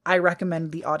one, I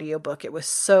recommend the audiobook. It was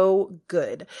so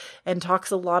good and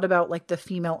talks a lot about like the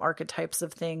female archetypes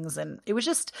of things. And it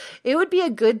would be a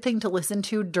good thing to listen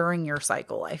to during your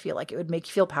cycle. I feel like it would make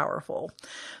you feel powerful.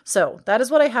 So that is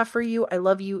what I have for you. I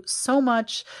love you so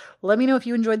much. Let me know if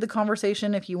you enjoyed the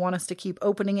conversation, if you want us to keep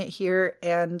opening it here.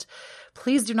 And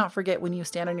please do not forget, when you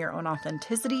stand on your own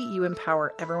authenticity, you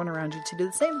empower everyone around you to do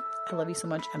the same. I love you so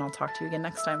much, and I'll talk to you again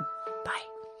next time.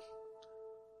 Bye.